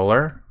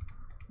controller.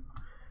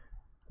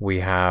 We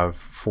have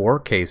 4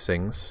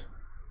 casings.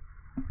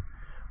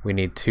 We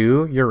need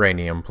 2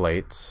 uranium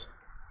plates.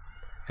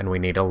 And we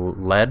need a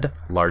lead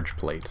large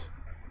plate.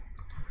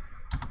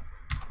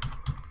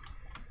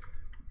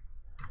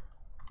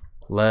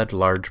 Lead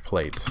large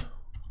plate.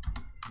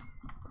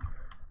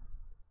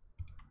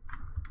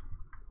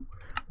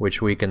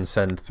 Which we can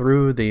send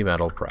through the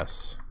metal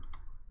press.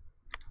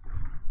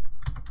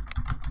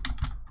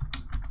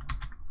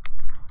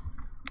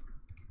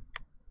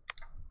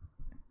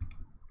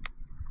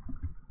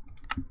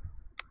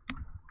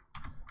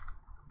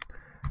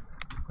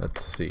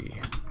 Let's see.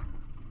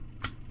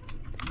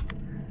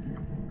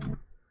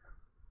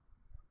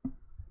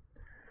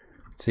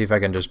 Let's see if I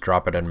can just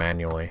drop it in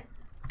manually.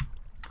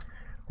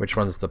 Which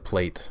one's the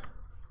plate?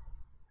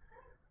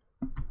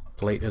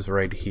 Plate is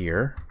right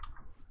here.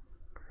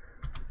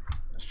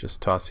 Let's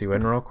just toss you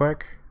in real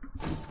quick.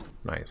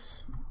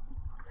 Nice.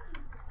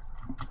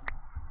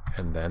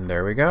 And then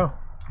there we go.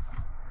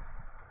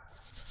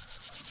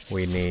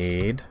 We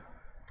need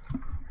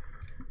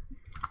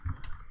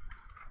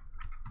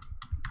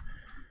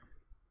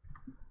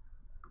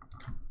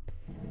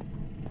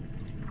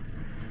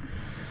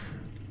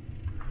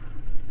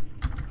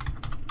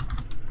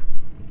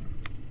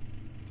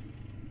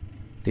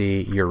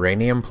the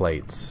uranium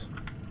plates.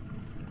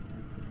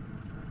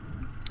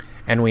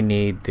 And we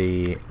need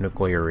the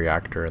nuclear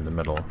reactor in the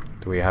middle.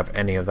 Do we have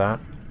any of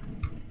that?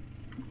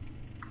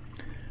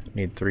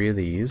 Need 3 of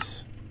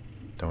these.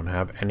 Don't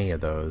have any of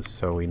those,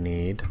 so we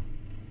need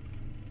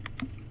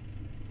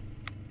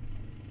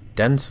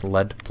dense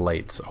lead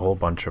plates, a whole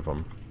bunch of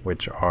them,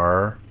 which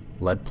are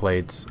lead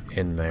plates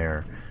in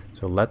there.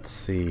 So let's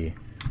see.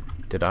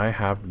 Did I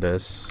have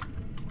this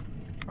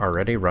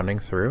already running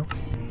through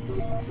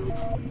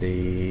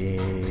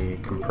the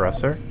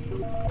compressor?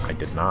 I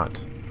did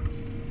not.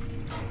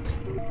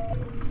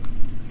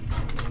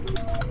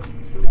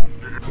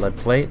 Lead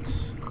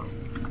plates.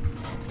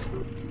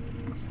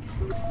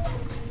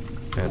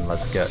 And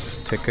let's get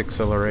tick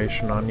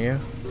acceleration on you.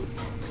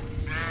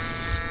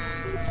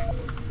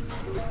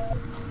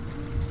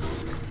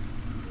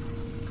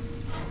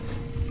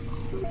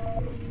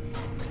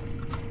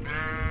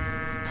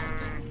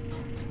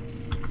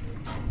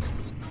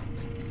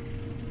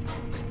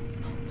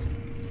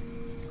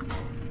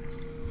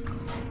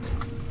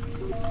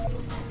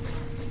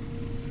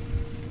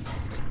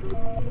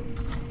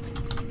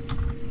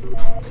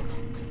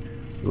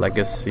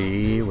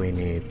 Legacy, we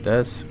need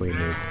this, we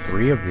need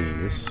 3 of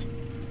these.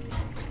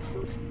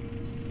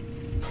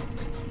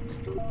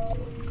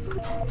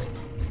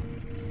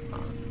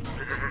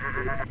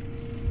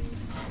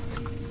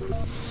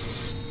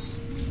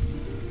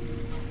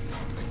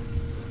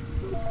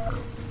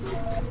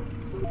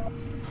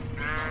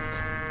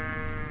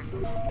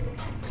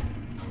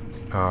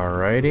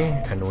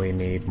 Alrighty, and we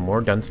need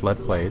more dense lead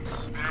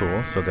plates.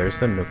 Cool, so there's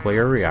the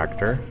nuclear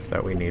reactor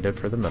that we needed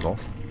for the middle.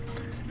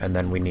 And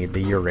then we need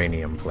the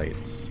uranium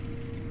plates.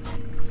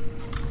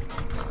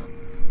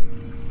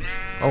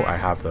 Oh, I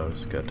have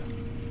those, good.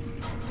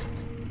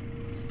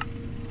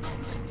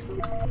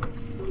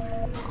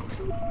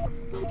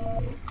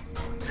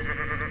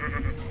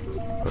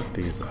 Put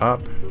these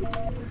up.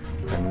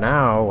 And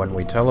now, when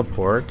we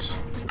teleport,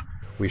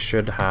 we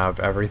should have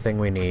everything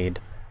we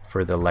need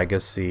for the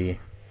legacy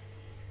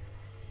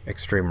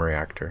extreme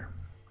reactor.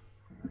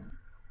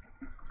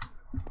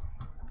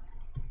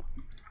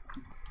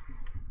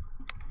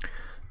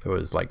 It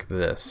was like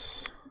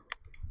this.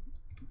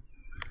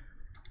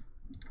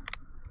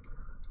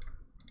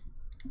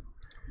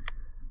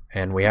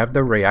 And we have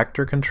the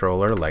reactor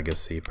controller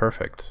legacy.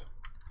 Perfect.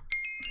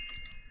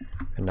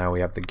 And now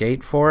we have the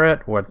gate for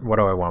it. What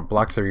do I want?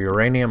 Blocks of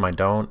uranium? I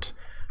don't.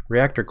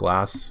 Reactor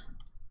glass.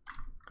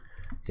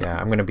 Yeah,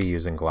 I'm going to be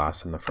using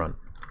glass in the front.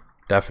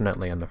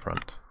 Definitely in the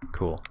front.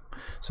 Cool.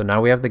 So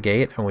now we have the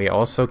gate, and we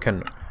also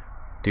can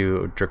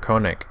do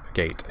draconic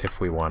gate if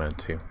we wanted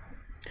to.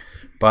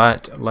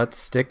 But let's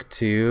stick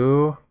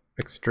to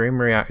extreme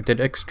reactor.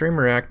 Did extreme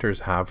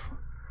reactors have...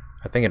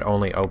 I think it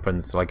only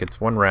opens, like it's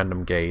one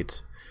random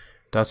gate.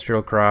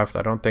 Industrial craft,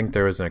 I don't think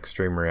there was an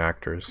extreme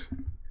reactors.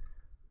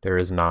 There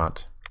is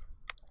not.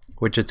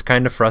 Which it's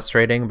kind of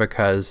frustrating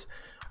because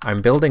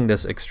I'm building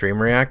this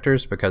extreme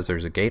reactors because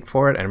there's a gate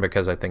for it and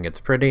because I think it's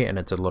pretty and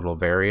it's a little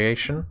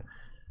variation.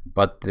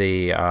 But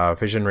the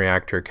fission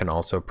reactor can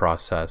also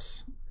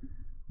process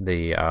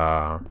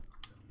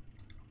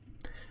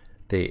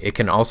it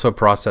can also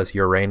process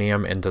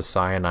uranium into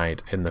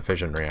cyanide in the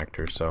fission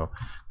reactor. So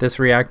this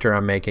reactor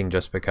I'm making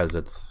just because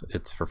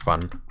it's for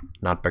fun,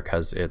 not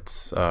because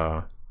it's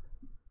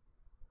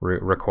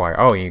require.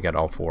 Oh, you get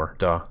all four.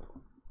 Duh.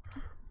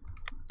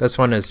 This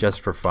one is just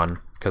for fun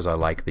because I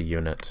like the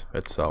unit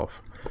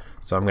itself.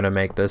 So I'm gonna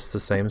make this the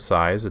same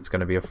size. It's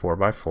gonna be a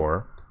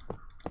 4x4.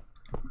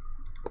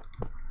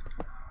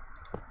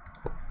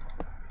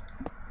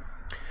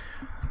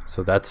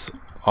 So that's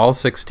all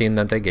 16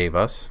 that they gave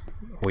us.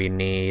 We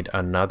need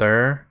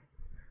another,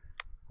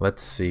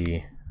 let's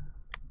see,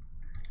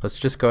 let's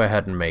just go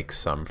ahead and make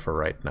some for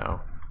right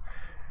now.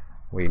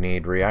 We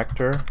need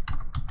reactor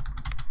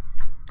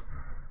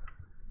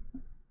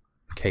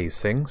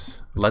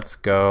casings. Let's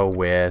go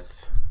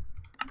with,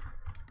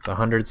 does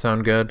 100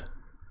 sound good?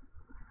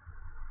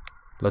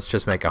 Let's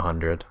just make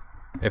 100.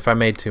 If I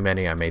made too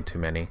many, I made too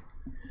many.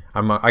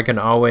 I can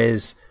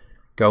always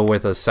go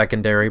with a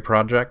secondary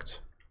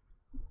project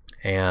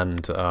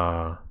and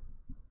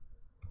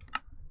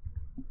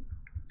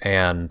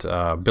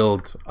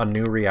build a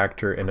new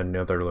reactor in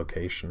another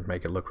location,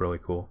 make it look really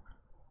cool.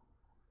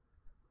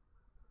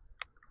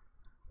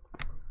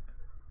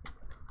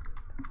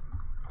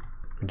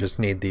 We just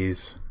need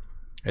these.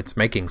 It's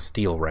making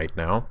steel right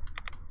now.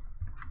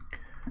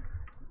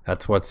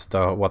 That's what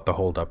the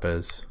holdup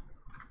is.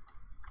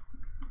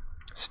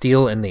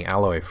 Steel in the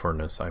alloy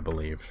furnace, I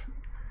believe,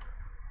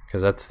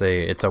 because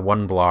it's a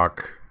one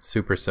block,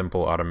 super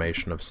simple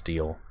automation of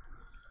steel.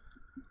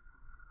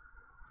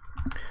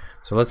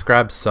 So let's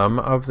grab some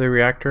of the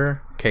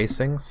reactor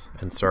casings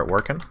and start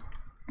working.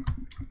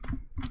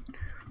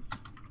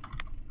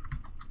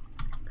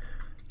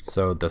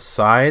 So the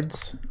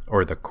sides,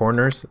 or the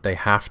corners, they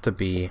have to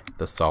be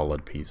the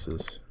solid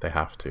pieces. They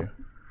have to.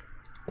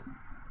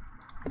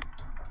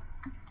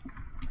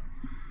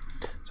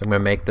 So I'm going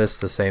to make this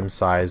the same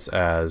size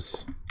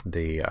as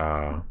the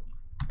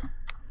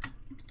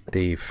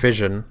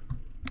fission,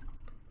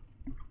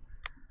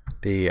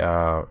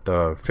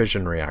 the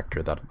fission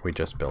reactor that we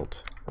just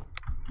built.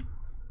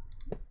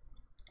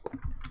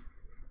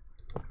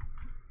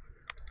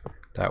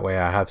 That way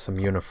I have some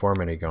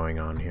uniformity going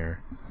on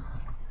here.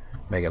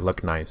 Make it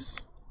look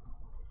nice.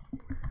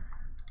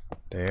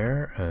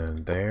 There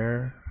and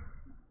there.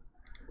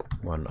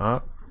 One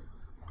up.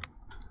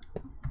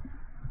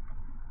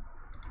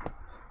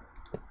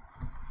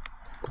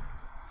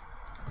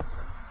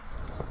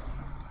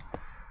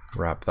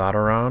 Wrap that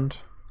around.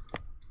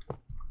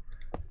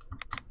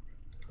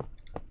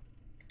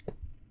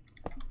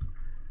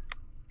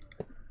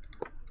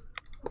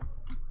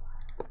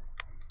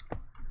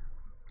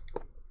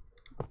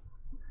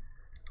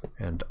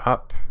 And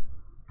up.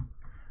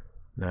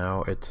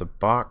 Now it's a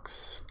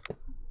box.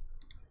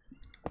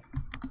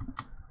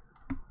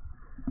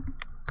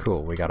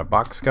 Cool, we got a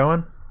box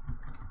going.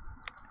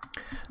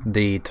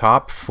 The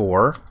top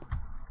four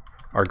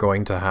are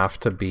going to have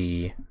to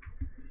be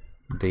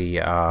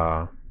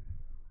the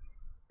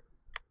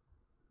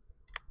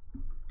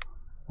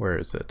where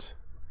is it?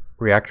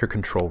 Reactor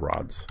control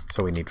rods.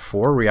 So we need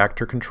 4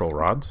 reactor control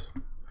rods.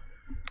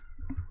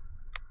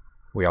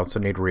 We also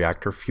need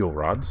reactor fuel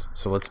rods.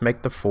 So let's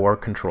make the 4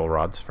 control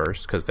rods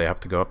first because they have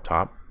to go up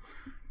top.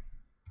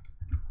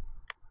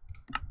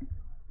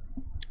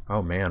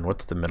 Oh man,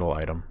 what's the middle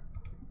item?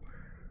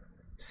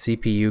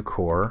 CPU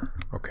core.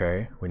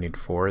 Okay, we need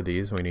 4 of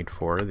these. We need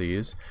 4 of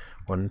these.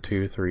 1,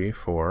 2, 3,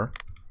 4.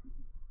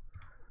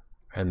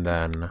 And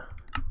then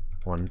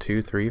 1,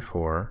 2, 3,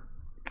 4.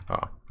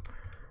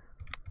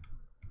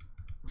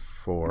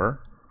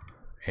 4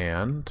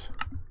 and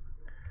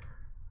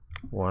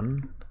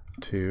 1,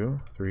 2,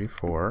 3,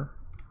 4.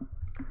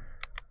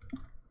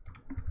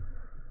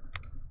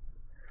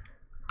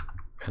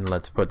 And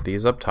let's put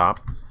these up top.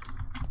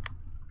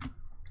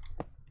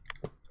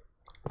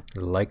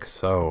 Like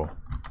so.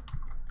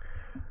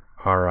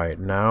 Alright,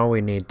 now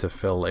we need to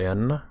fill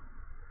in.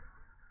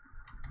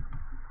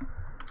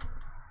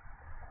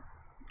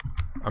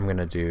 I'm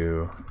gonna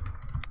do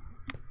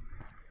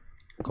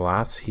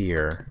glass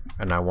here,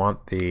 and I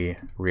want the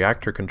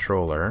reactor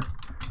controller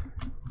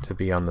to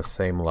be on the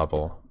same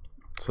level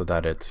so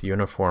that it's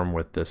uniform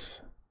with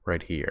this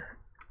right here.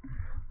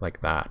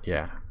 Like that,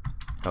 yeah.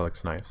 That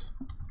looks nice.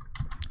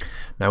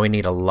 Now we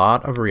need a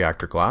lot of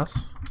reactor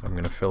glass. I'm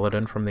gonna fill it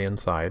in from the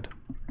inside.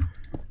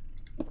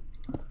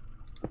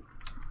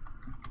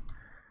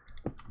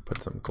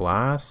 Put some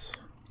glass.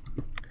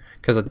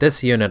 Because at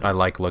this unit, I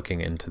like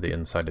looking into the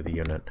inside of the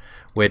unit,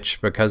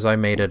 which, because I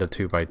made it a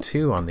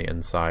 2x2 on the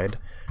inside,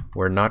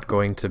 we're not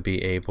going to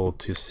be able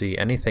to see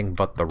anything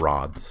but the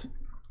rods.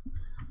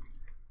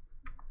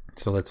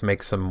 So let's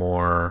make some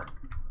more.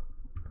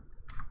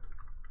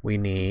 We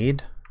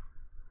need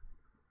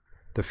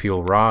the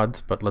fuel rods,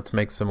 but let's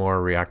make some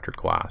more reactor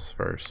glass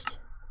first.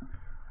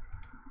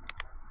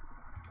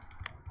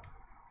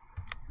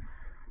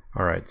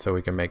 Alright, so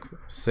we can make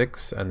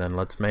 6, and then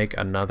let's make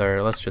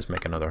another, let's just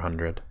make another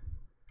 100.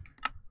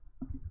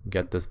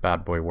 Get this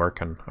bad boy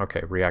working.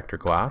 Okay, reactor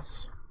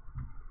glass.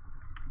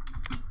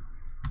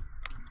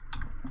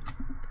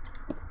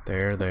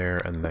 There, there,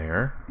 and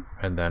there.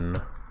 And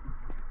then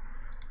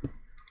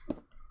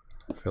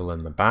fill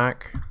in the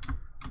back.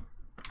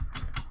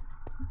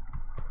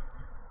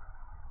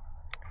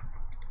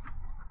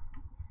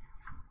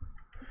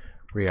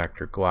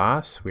 Reactor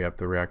glass. We have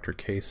the reactor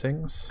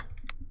casings.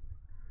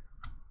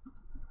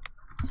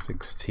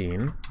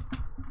 16.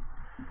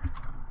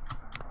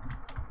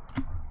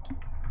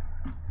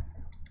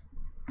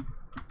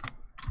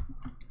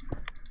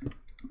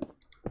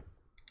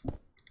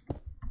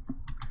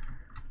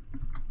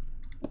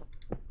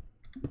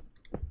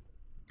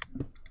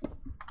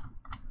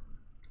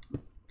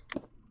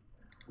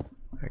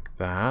 Like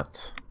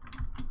that.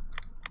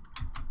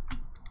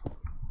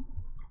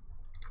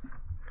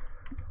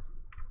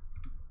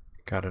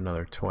 Got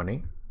another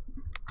 20.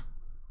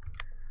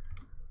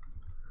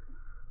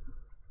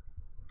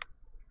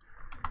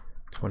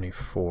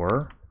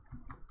 24.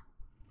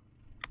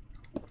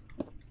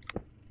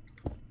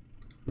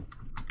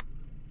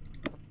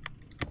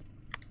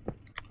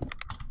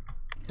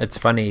 It's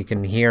funny, you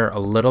can hear a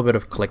little bit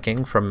of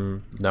clicking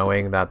from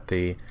knowing that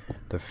the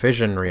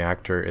fission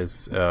reactor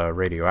is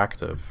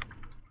radioactive.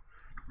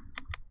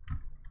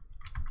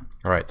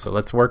 Alright, so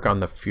let's work on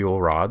the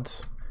fuel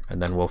rods,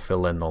 and then we'll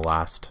fill in the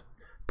last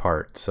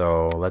part.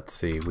 So let's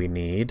see, we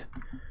need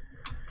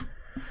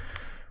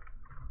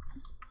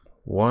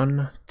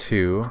 1,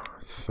 2,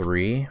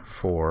 3,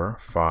 4,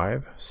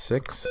 5,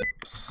 6,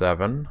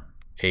 7,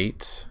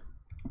 8,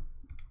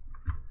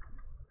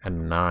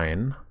 and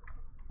 9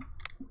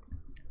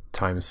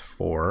 times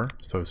 4.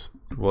 So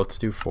let's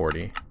do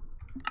 40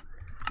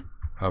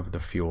 of the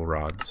fuel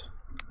rods.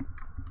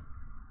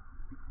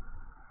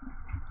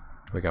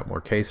 We got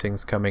more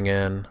casings coming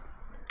in.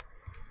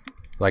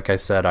 Like I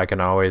said, I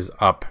can always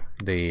up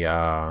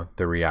the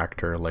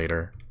reactor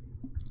later.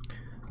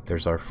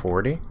 There's our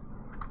 40.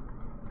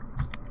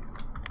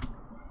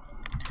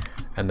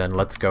 And then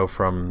let's go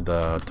from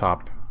the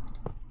top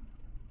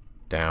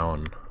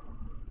down.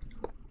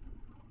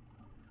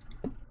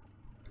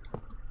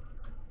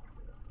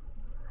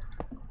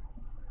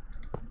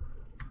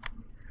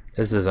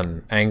 This is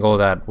an angle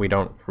that we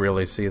don't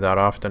really see that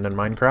often in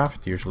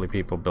Minecraft. Usually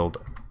people build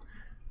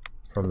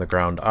from the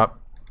ground up.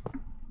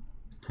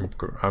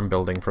 I'm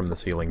building from the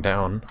ceiling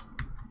down.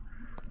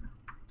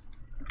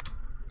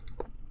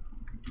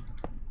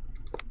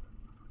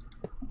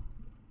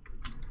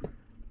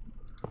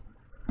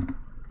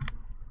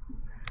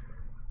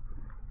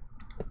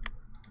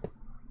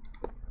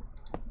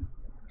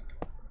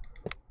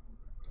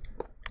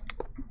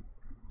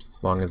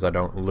 As long as I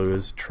don't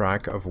lose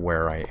track of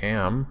where I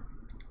am,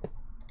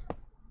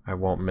 I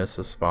won't miss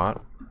a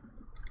spot.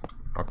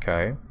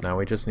 Okay, now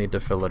we just need to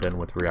fill it in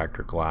with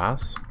reactor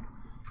glass.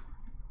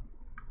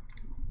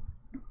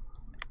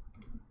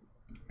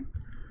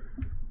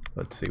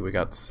 Let's see, we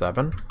got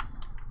 7.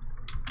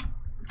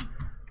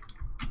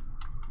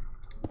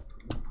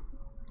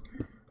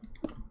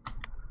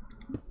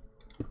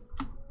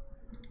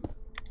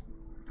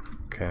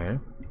 Okay.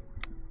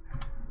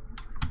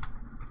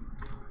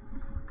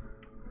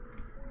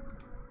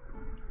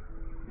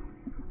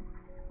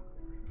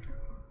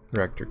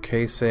 Reactor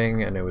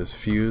casing, and it was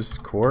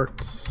fused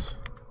quartz.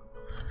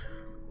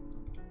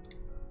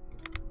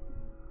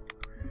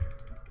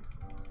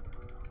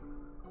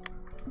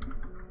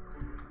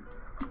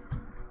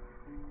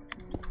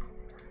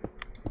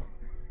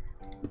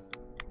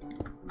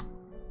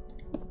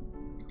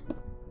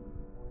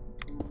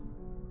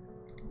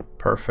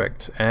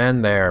 Perfect.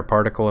 And there,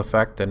 particle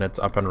effect, and it's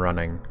up and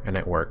running, and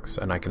it works.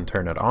 And I can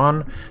turn it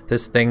on.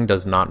 This thing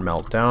does not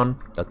melt down.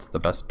 That's the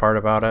best part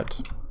about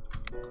it.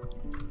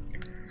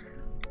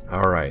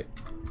 Alright,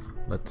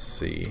 let's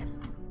see.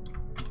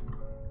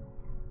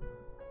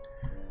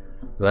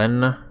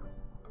 Then,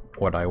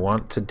 what I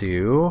want to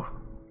do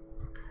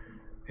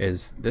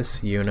is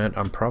this unit,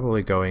 I'm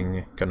probably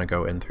gonna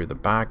go in through the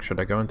back.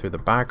 Should I go in through the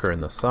back or in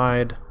the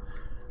side?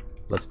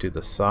 Let's do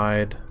the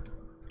side.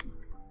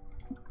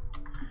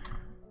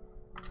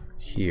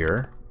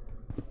 Here.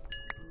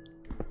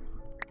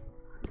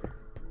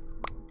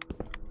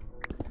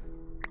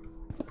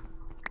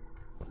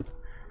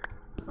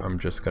 I'm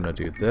just gonna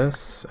do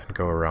this and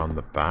go around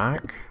the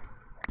back.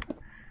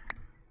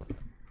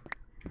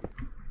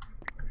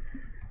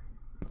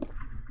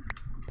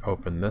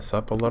 Open this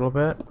up a little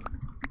bit.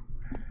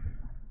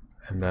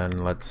 And then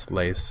let's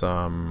lay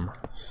some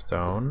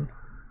stone.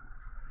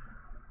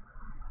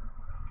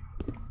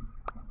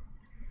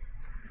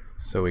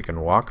 So we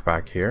can walk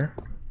back here.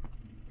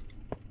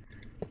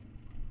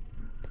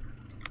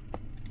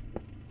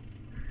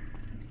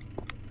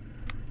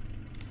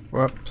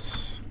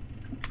 Whoops.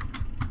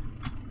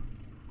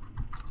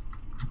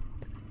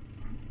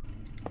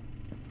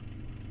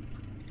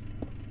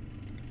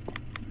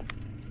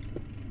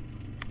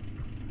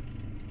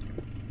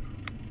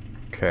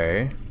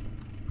 Okay.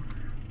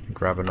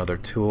 Grab another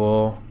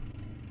tool.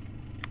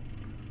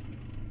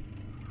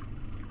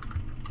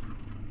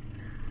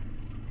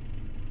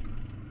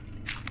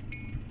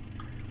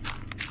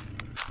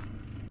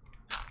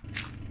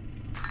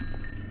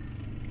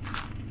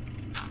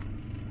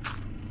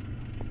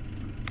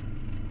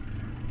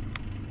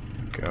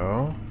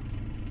 Go.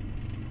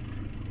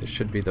 This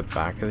should be the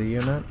back of the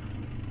unit.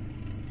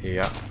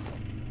 Yeah.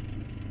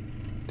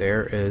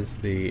 There is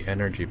the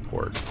energy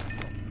port.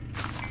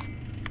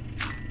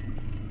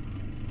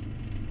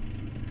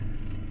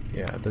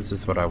 Yeah, this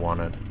is what I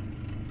wanted.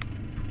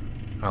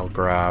 I'll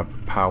grab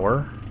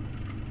power.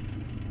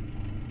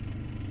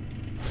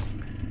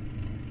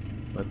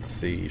 Let's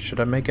see, should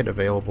I make it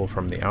available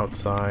from the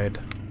outside?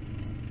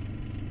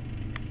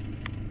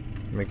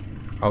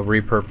 I'll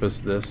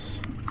repurpose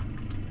this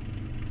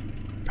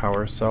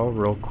power cell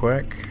real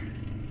quick.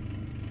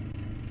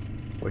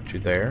 Put you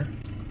there.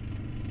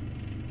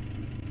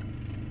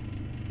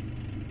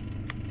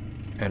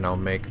 And I'll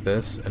make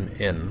this an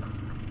in.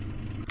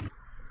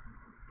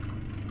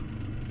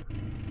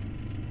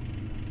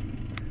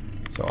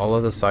 So all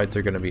of the sides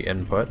are going to be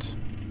input.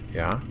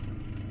 Yeah.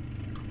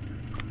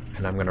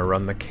 And I'm going to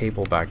run the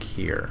cable back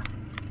here.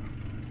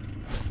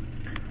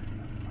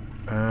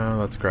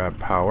 Let's grab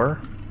power.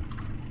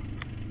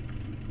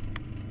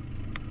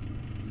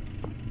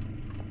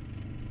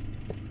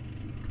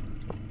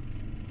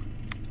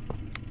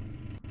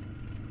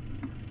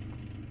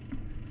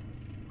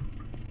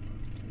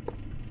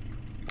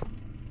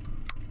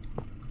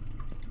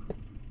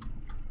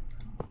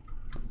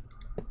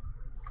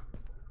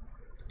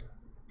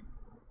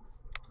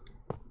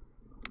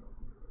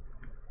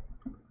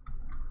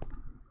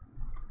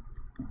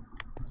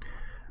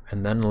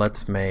 And then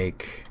let's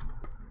make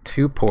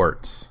 2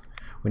 ports.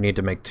 We need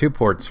to make 2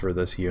 ports for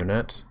this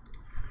unit.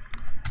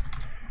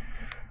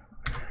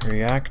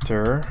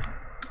 Reactor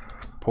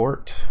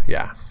port,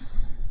 yeah.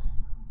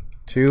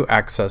 2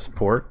 access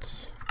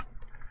ports.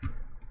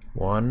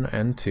 1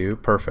 and 2,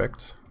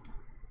 perfect.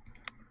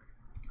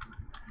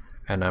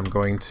 And I'm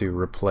going to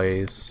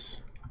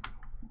replace...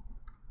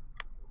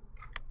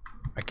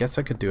 I guess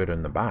I could do it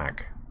in the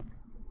back.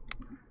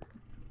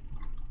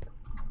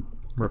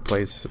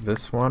 Replace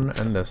this one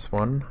and this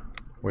one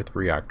with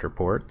reactor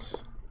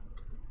ports.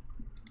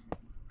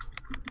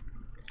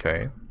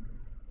 Okay.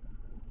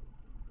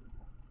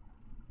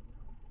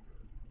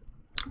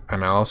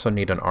 And I also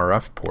need an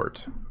RF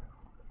port.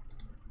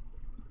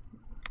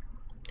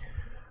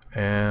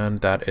 And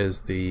that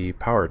is the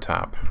power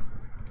tap.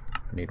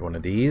 I need one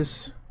of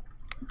these.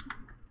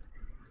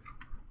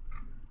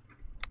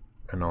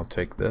 And I'll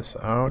take this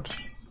out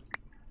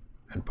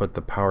and put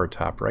the power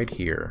tap right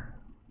here.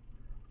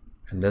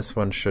 And this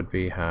one should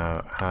be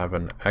have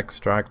an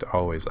extract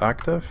always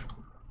active.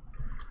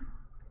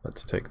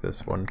 Let's take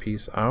this one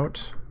piece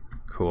out.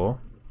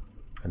 Cool.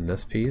 And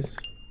this piece.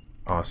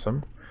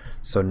 Awesome.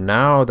 So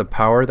now the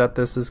power that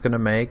this is going to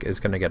make is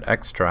going to get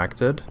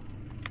extracted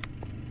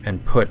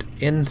and put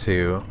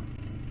into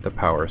the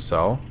power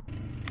cell.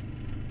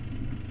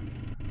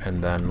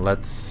 And then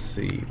let's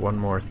see, one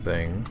more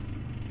thing.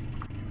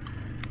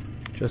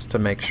 Just to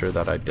make sure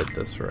that I did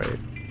this right.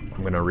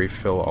 I'm going to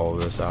refill all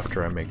of this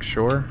after I make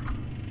sure.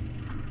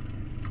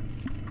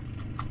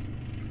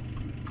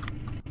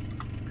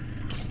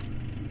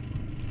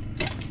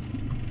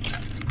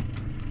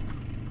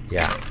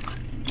 Yeah,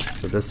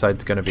 so this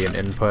side's going to be an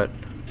input.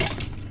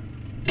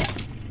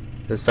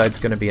 This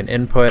side's going to be an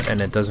input, and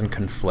it doesn't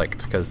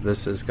conflict because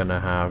this is going to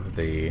have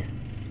the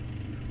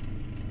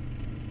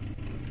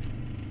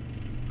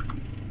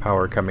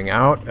power coming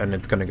out, and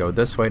it's going to go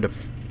this way to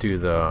do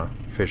the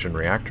fission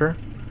reactor,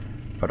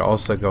 but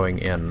also going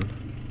in.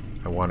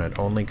 I want it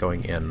only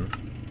going in.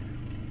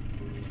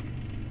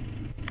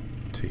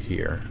 to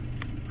here.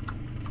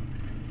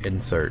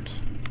 Insert.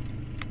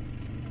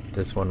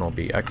 This one will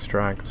be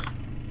extract.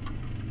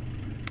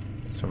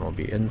 This one will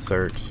be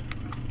insert.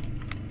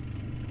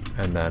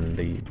 And then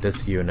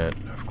this unit,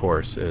 of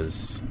course,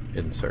 is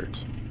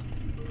insert.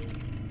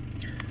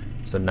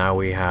 So now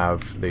we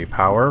have the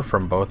power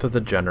from both of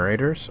the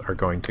generators are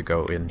going to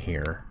go in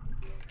here.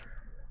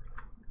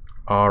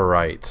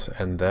 Alright,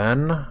 and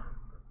then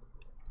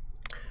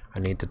I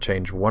need to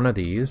change one of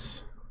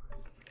these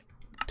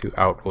to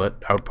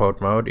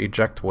output mode,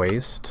 eject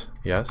waste,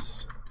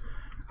 yes.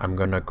 I'm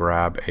gonna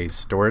grab a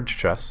storage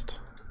chest.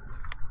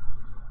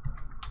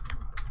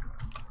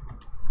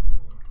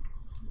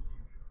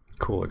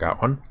 Cool, I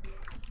got one.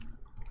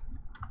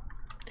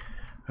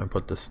 And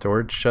put the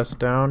storage chest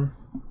down.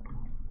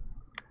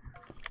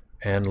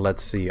 And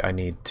let's see, I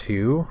need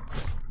 2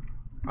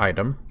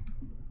 item.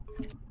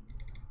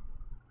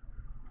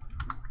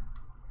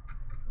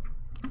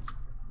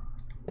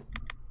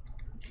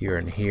 Here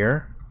and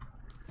here.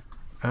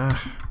 Come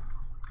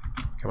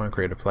on,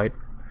 create a flight.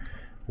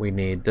 We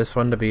need this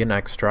one to be an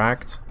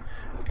extract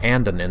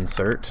and an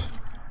insert,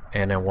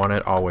 and I want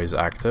it always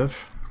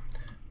active.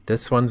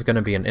 This one's going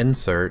to be an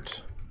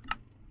insert,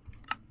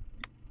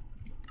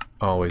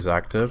 always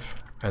active,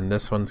 and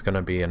this one's going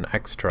to be an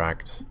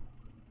extract.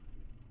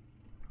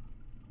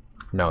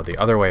 No, the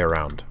other way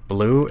around.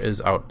 Blue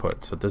is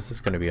output, so this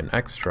is going to be an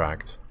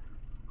extract,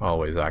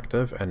 always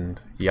active, and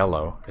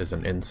yellow is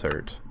an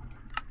insert,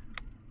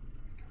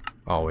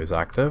 always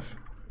active.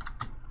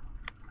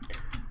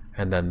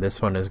 And then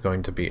this one is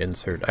going to be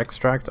insert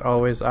extract,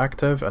 always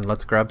active, and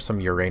let's grab some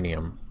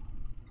uranium.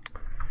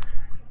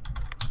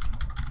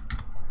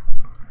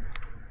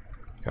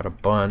 Got a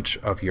bunch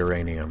of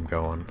uranium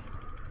going.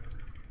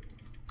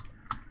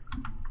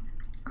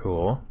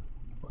 Cool.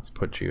 Let's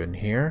put you in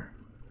here.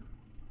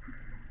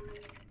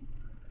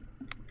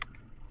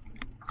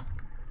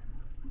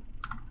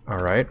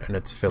 Alright, and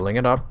it's filling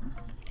it up.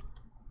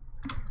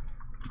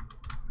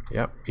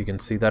 Yep, you can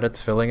see that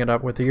it's filling it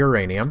up with the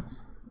uranium.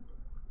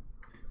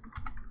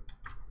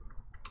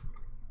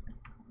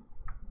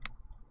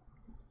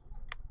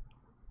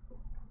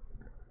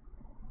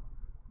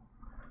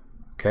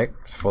 Okay,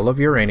 it's full of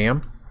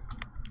uranium.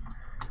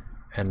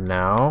 And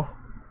now,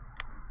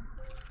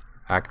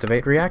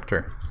 activate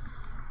reactor.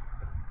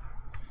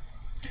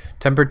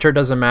 Temperature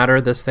doesn't matter,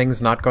 this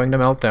thing's not going to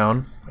melt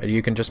down.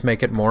 You can just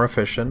make it more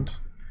efficient.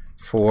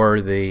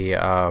 For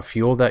the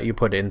fuel that you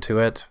put into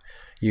it,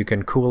 you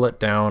can cool it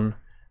down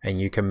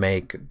and you can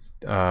make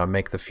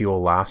the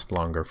fuel last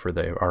longer for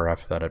the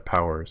RF that it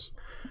powers.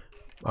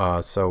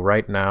 So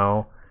right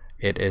now,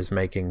 it is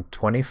making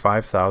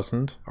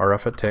 25,000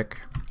 RF a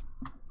tick.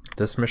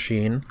 This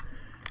machine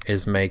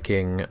is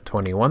making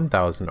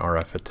 21,000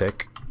 RF a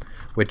tick,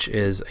 which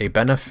is a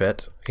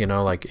benefit, you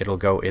know, like it'll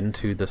go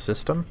into the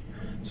system.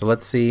 So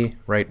let's see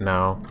right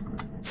now,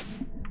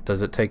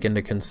 does it take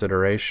into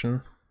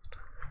consideration?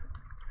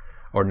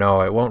 Or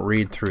no, it won't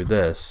read through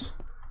this,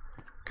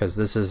 because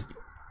this is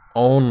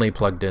only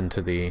plugged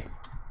into the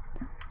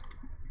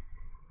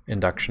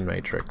induction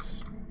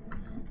matrix.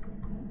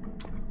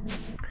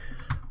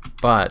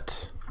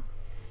 But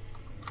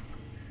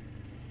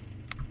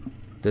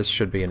this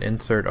should be an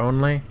insert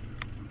only.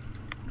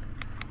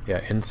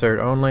 Yeah, insert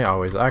only,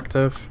 always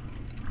active.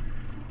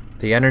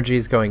 The energy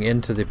is going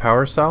into the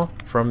power cell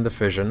from the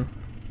fission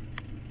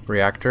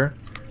reactor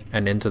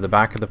and into the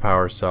back of the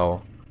power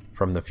cell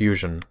from the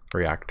fusion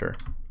reactor.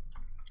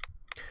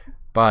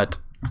 But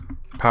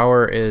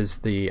power is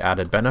the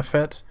added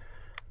benefit.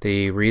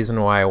 The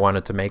reason why I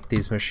wanted to make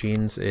these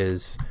machines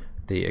is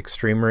the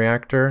extreme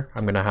reactor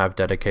I'm going to have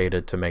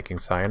dedicated to making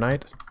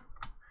cyanide.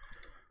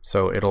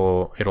 So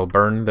it'll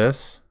burn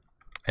this,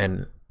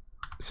 and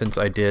since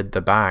I did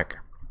the back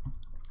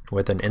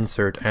with an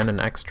insert and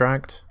an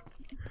extract,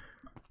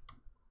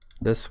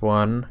 this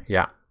one,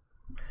 yeah,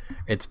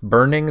 it's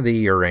burning the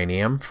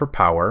uranium for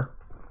power,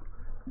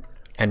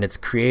 and it's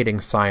creating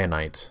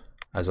cyanide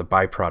as a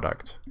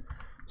byproduct.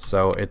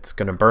 So it's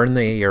going to burn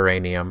the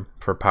uranium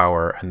for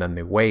power, and then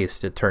the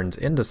waste, it turns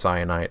into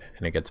cyanide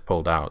and it gets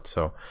pulled out.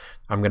 So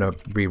I'm going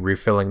to be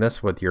refilling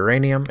this with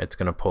uranium. It's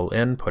going to pull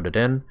in, put it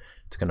in,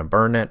 it's going to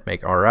burn it,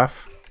 make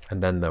RF,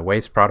 and then the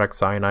waste product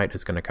cyanide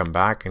is going to come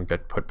back and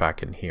get put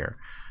back in here.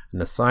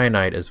 And the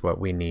cyanide is what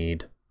we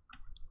need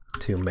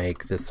to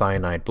make the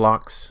cyanide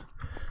blocks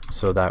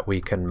so that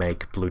we can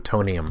make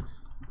plutonium.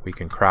 We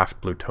can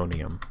craft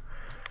plutonium.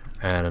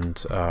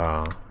 And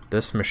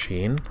this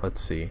machine,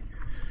 let's see,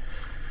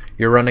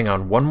 you're running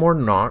on one more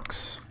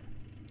NOx.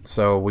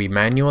 So we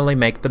manually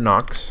make the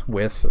NOx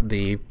with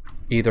the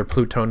either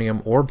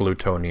plutonium or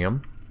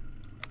blutonium.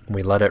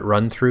 We let it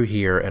run through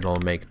here and it'll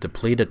make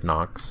depleted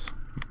NOx,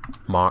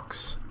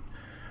 MOX,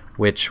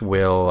 which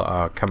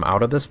will come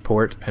out of this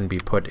port and be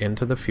put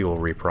into the fuel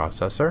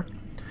reprocessor,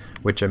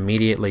 which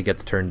immediately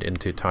gets turned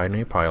into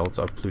tiny piles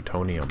of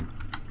plutonium.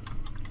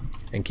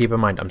 And keep in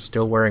mind, I'm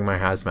still wearing my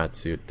hazmat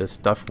suit. This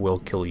stuff will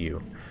kill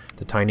you.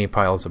 The tiny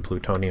piles of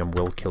plutonium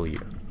will kill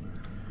you.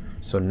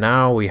 So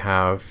now we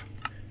have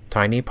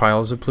tiny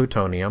piles of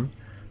plutonium.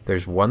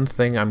 there's one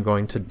thing I'm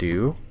going to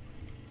do.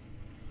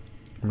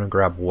 I'm going to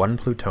grab 1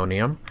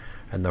 plutonium,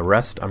 and the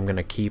rest I'm going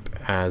to keep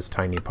as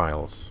tiny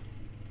piles.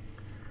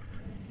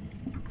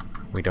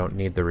 We don't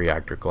need the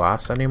reactor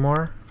glass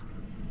anymore.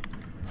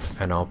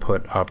 And I'll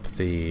put up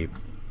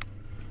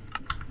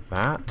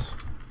that.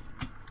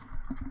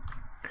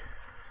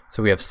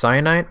 So we have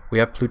cyanide, we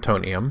have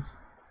plutonium,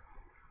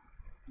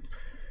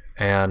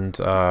 and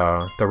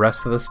the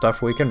rest of the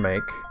stuff we can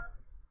make.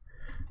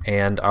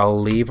 And I'll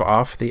leave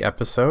off the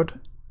episode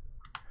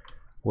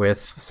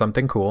with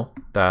something cool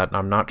that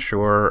I'm not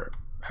sure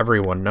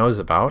everyone knows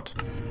about,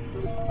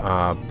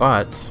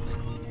 but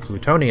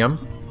plutonium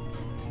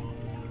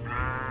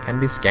can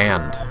be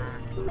scanned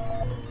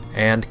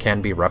and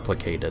can be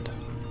replicated.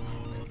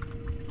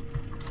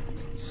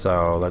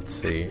 So let's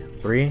see,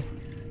 3.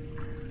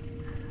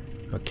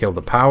 I'll kill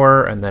the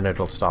power and then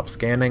it'll stop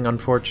scanning,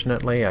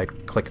 unfortunately. I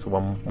clicked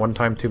one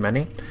time too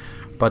many.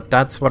 But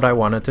that's what I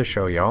wanted to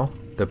show y'all.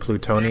 The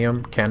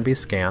plutonium can be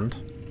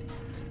scanned,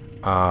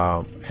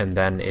 and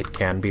then it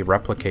can be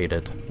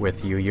replicated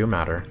with UU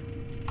matter.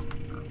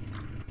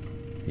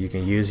 You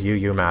can use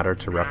UU matter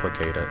to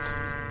replicate it.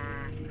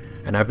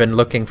 And I've been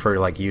looking for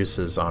like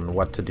uses on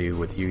what to do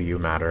with UU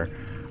matter.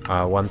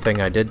 One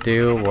thing I did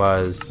do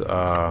was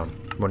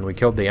when we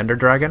killed the Ender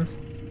Dragon,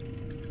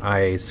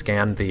 I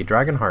scanned the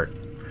Dragon Heart,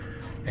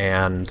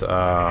 and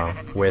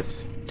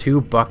with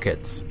 2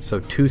 buckets, so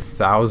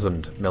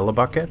 2,000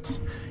 millibuckets,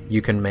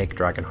 you can make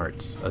Dragon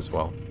Hearts as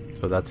well.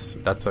 So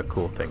that's a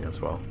cool thing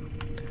as well.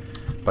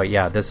 But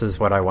yeah, this is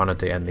what I wanted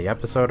to end the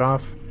episode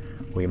off.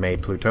 We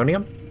made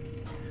plutonium,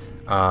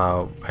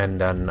 and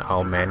then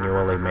I'll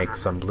manually make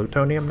some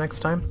plutonium next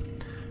time.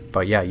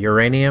 But yeah,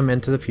 uranium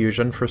into the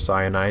fusion for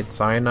cyanide.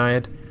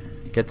 Cyanide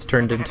gets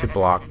turned into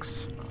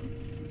blocks.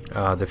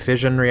 The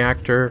fission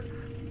reactor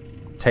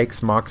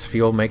takes MOX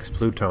fuel, makes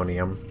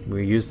plutonium.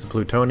 We use the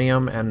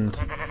plutonium and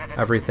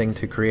everything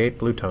to create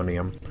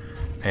plutonium.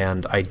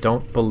 And I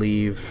don't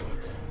believe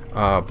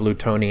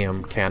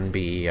plutonium can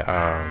be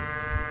scanned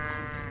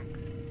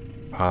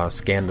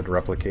and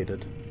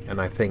replicated.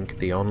 And I think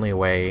the only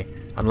way,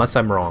 unless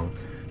I'm wrong,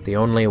 the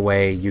only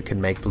way you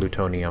can make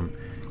plutonium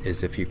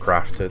is if you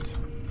craft it.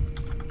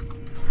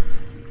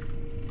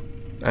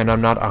 And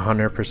I'm not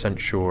 100%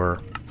 sure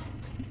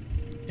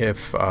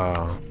if,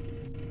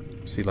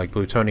 see, like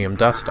plutonium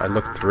dust, I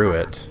looked through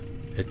it.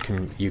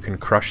 You can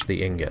crush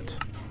the ingot.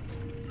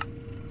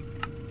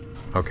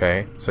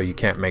 Okay, so you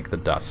can't make the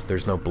dust.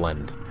 There's no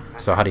blend.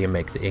 So how do you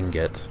make the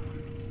ingot?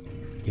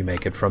 You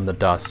make it from the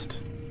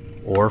dust,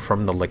 or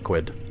from the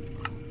liquid.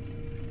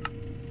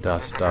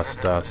 Dust,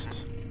 dust,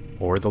 dust.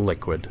 Or the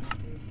liquid.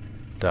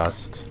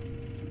 Dust.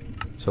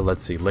 So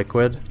let's see,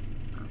 liquid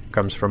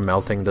comes from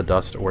melting the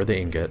dust or the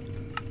ingot.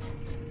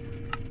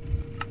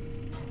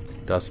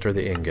 Dust or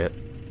the ingot,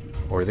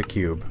 or the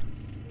cube.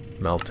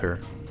 Melter.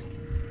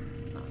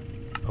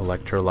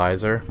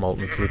 Electrolyzer,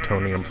 molten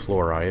plutonium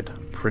fluoride.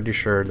 Pretty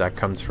sure that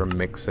comes from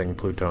mixing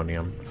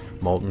plutonium.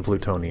 Molten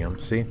plutonium,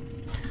 see?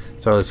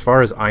 So as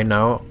far as I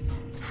know,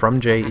 from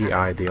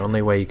JEI, the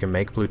only way you can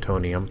make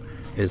plutonium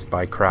is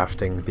by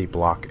crafting the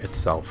block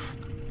itself.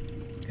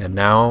 And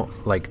now,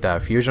 like the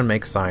fusion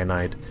makes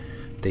cyanide,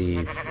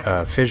 the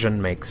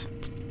fission makes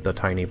the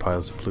tiny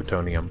piles of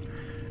plutonium.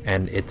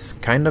 And it's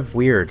kind of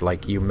weird,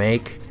 like you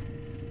make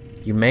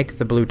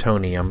the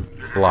plutonium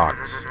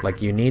blocks.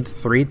 Like you need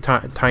 3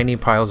 tiny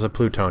piles of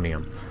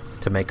plutonium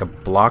to make a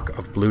block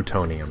of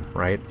plutonium,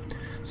 right?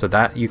 So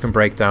that you can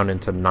break down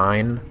into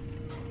 9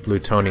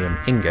 plutonium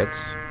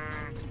ingots,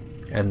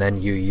 and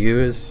then you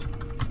use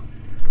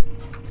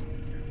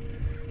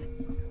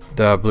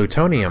the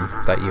plutonium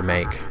that you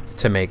make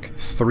to make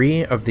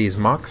 3 of these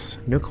MOX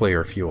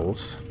nuclear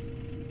fuels,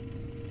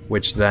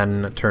 which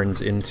then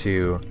turns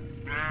into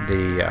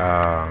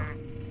the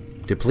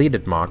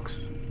depleted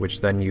MOX,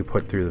 which then you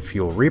put through the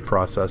fuel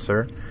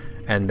reprocessor,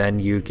 and then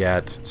you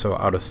get, so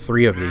out of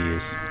 3 of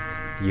these,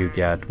 you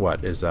get,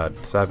 what is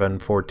that, 7,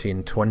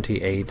 14,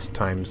 28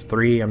 times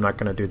 3, I'm not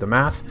going to do the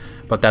math,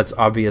 but that's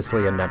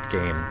obviously a net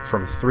gain.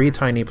 From 3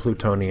 tiny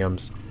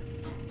plutoniums,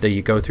 that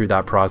you go through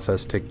that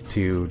process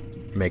to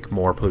make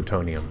more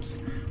plutoniums.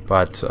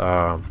 But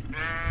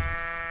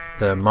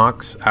the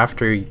MOX,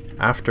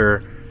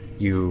 after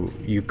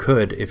you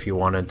could, if you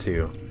wanted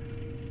to,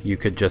 you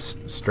could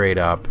just straight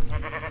up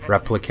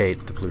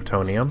replicate the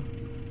plutonium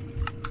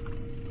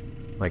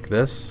like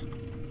this.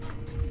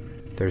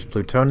 There's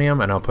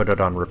plutonium, and I'll put it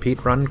on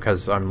repeat run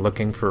because I'm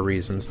looking for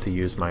reasons to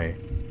use my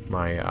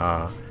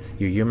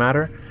UU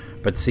matter.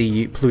 But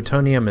see,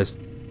 plutonium is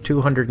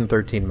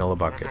 213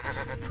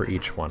 millibuckets for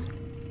each one.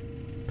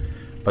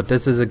 But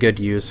this is a good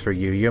use for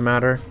UU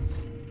matter.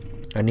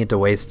 I need to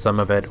waste some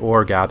of it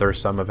or gather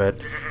some of it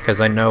because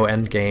I know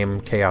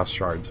endgame chaos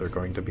shards are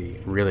going to be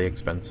really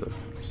expensive.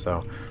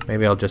 So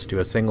maybe I'll just do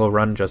a single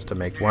run just to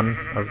make 1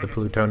 of the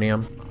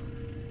plutonium.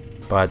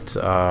 But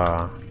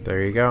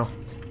there you go.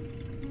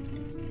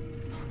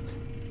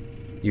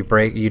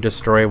 You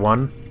destroy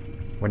 1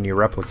 when you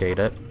replicate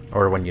it,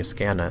 or when you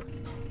scan it.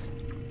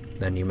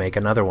 Then you make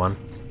another one.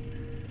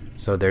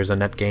 So there's a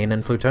net gain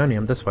in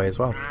plutonium this way as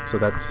well. So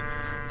that's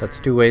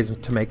 2 ways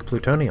to make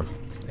plutonium.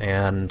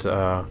 And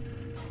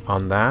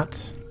on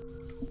that,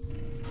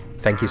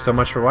 thank you so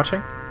much for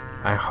watching.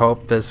 I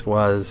hope this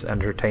was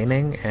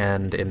entertaining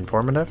and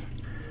informative.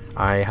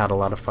 I had a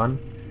lot of fun,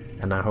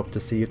 and I hope to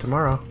see you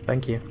tomorrow.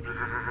 Thank you.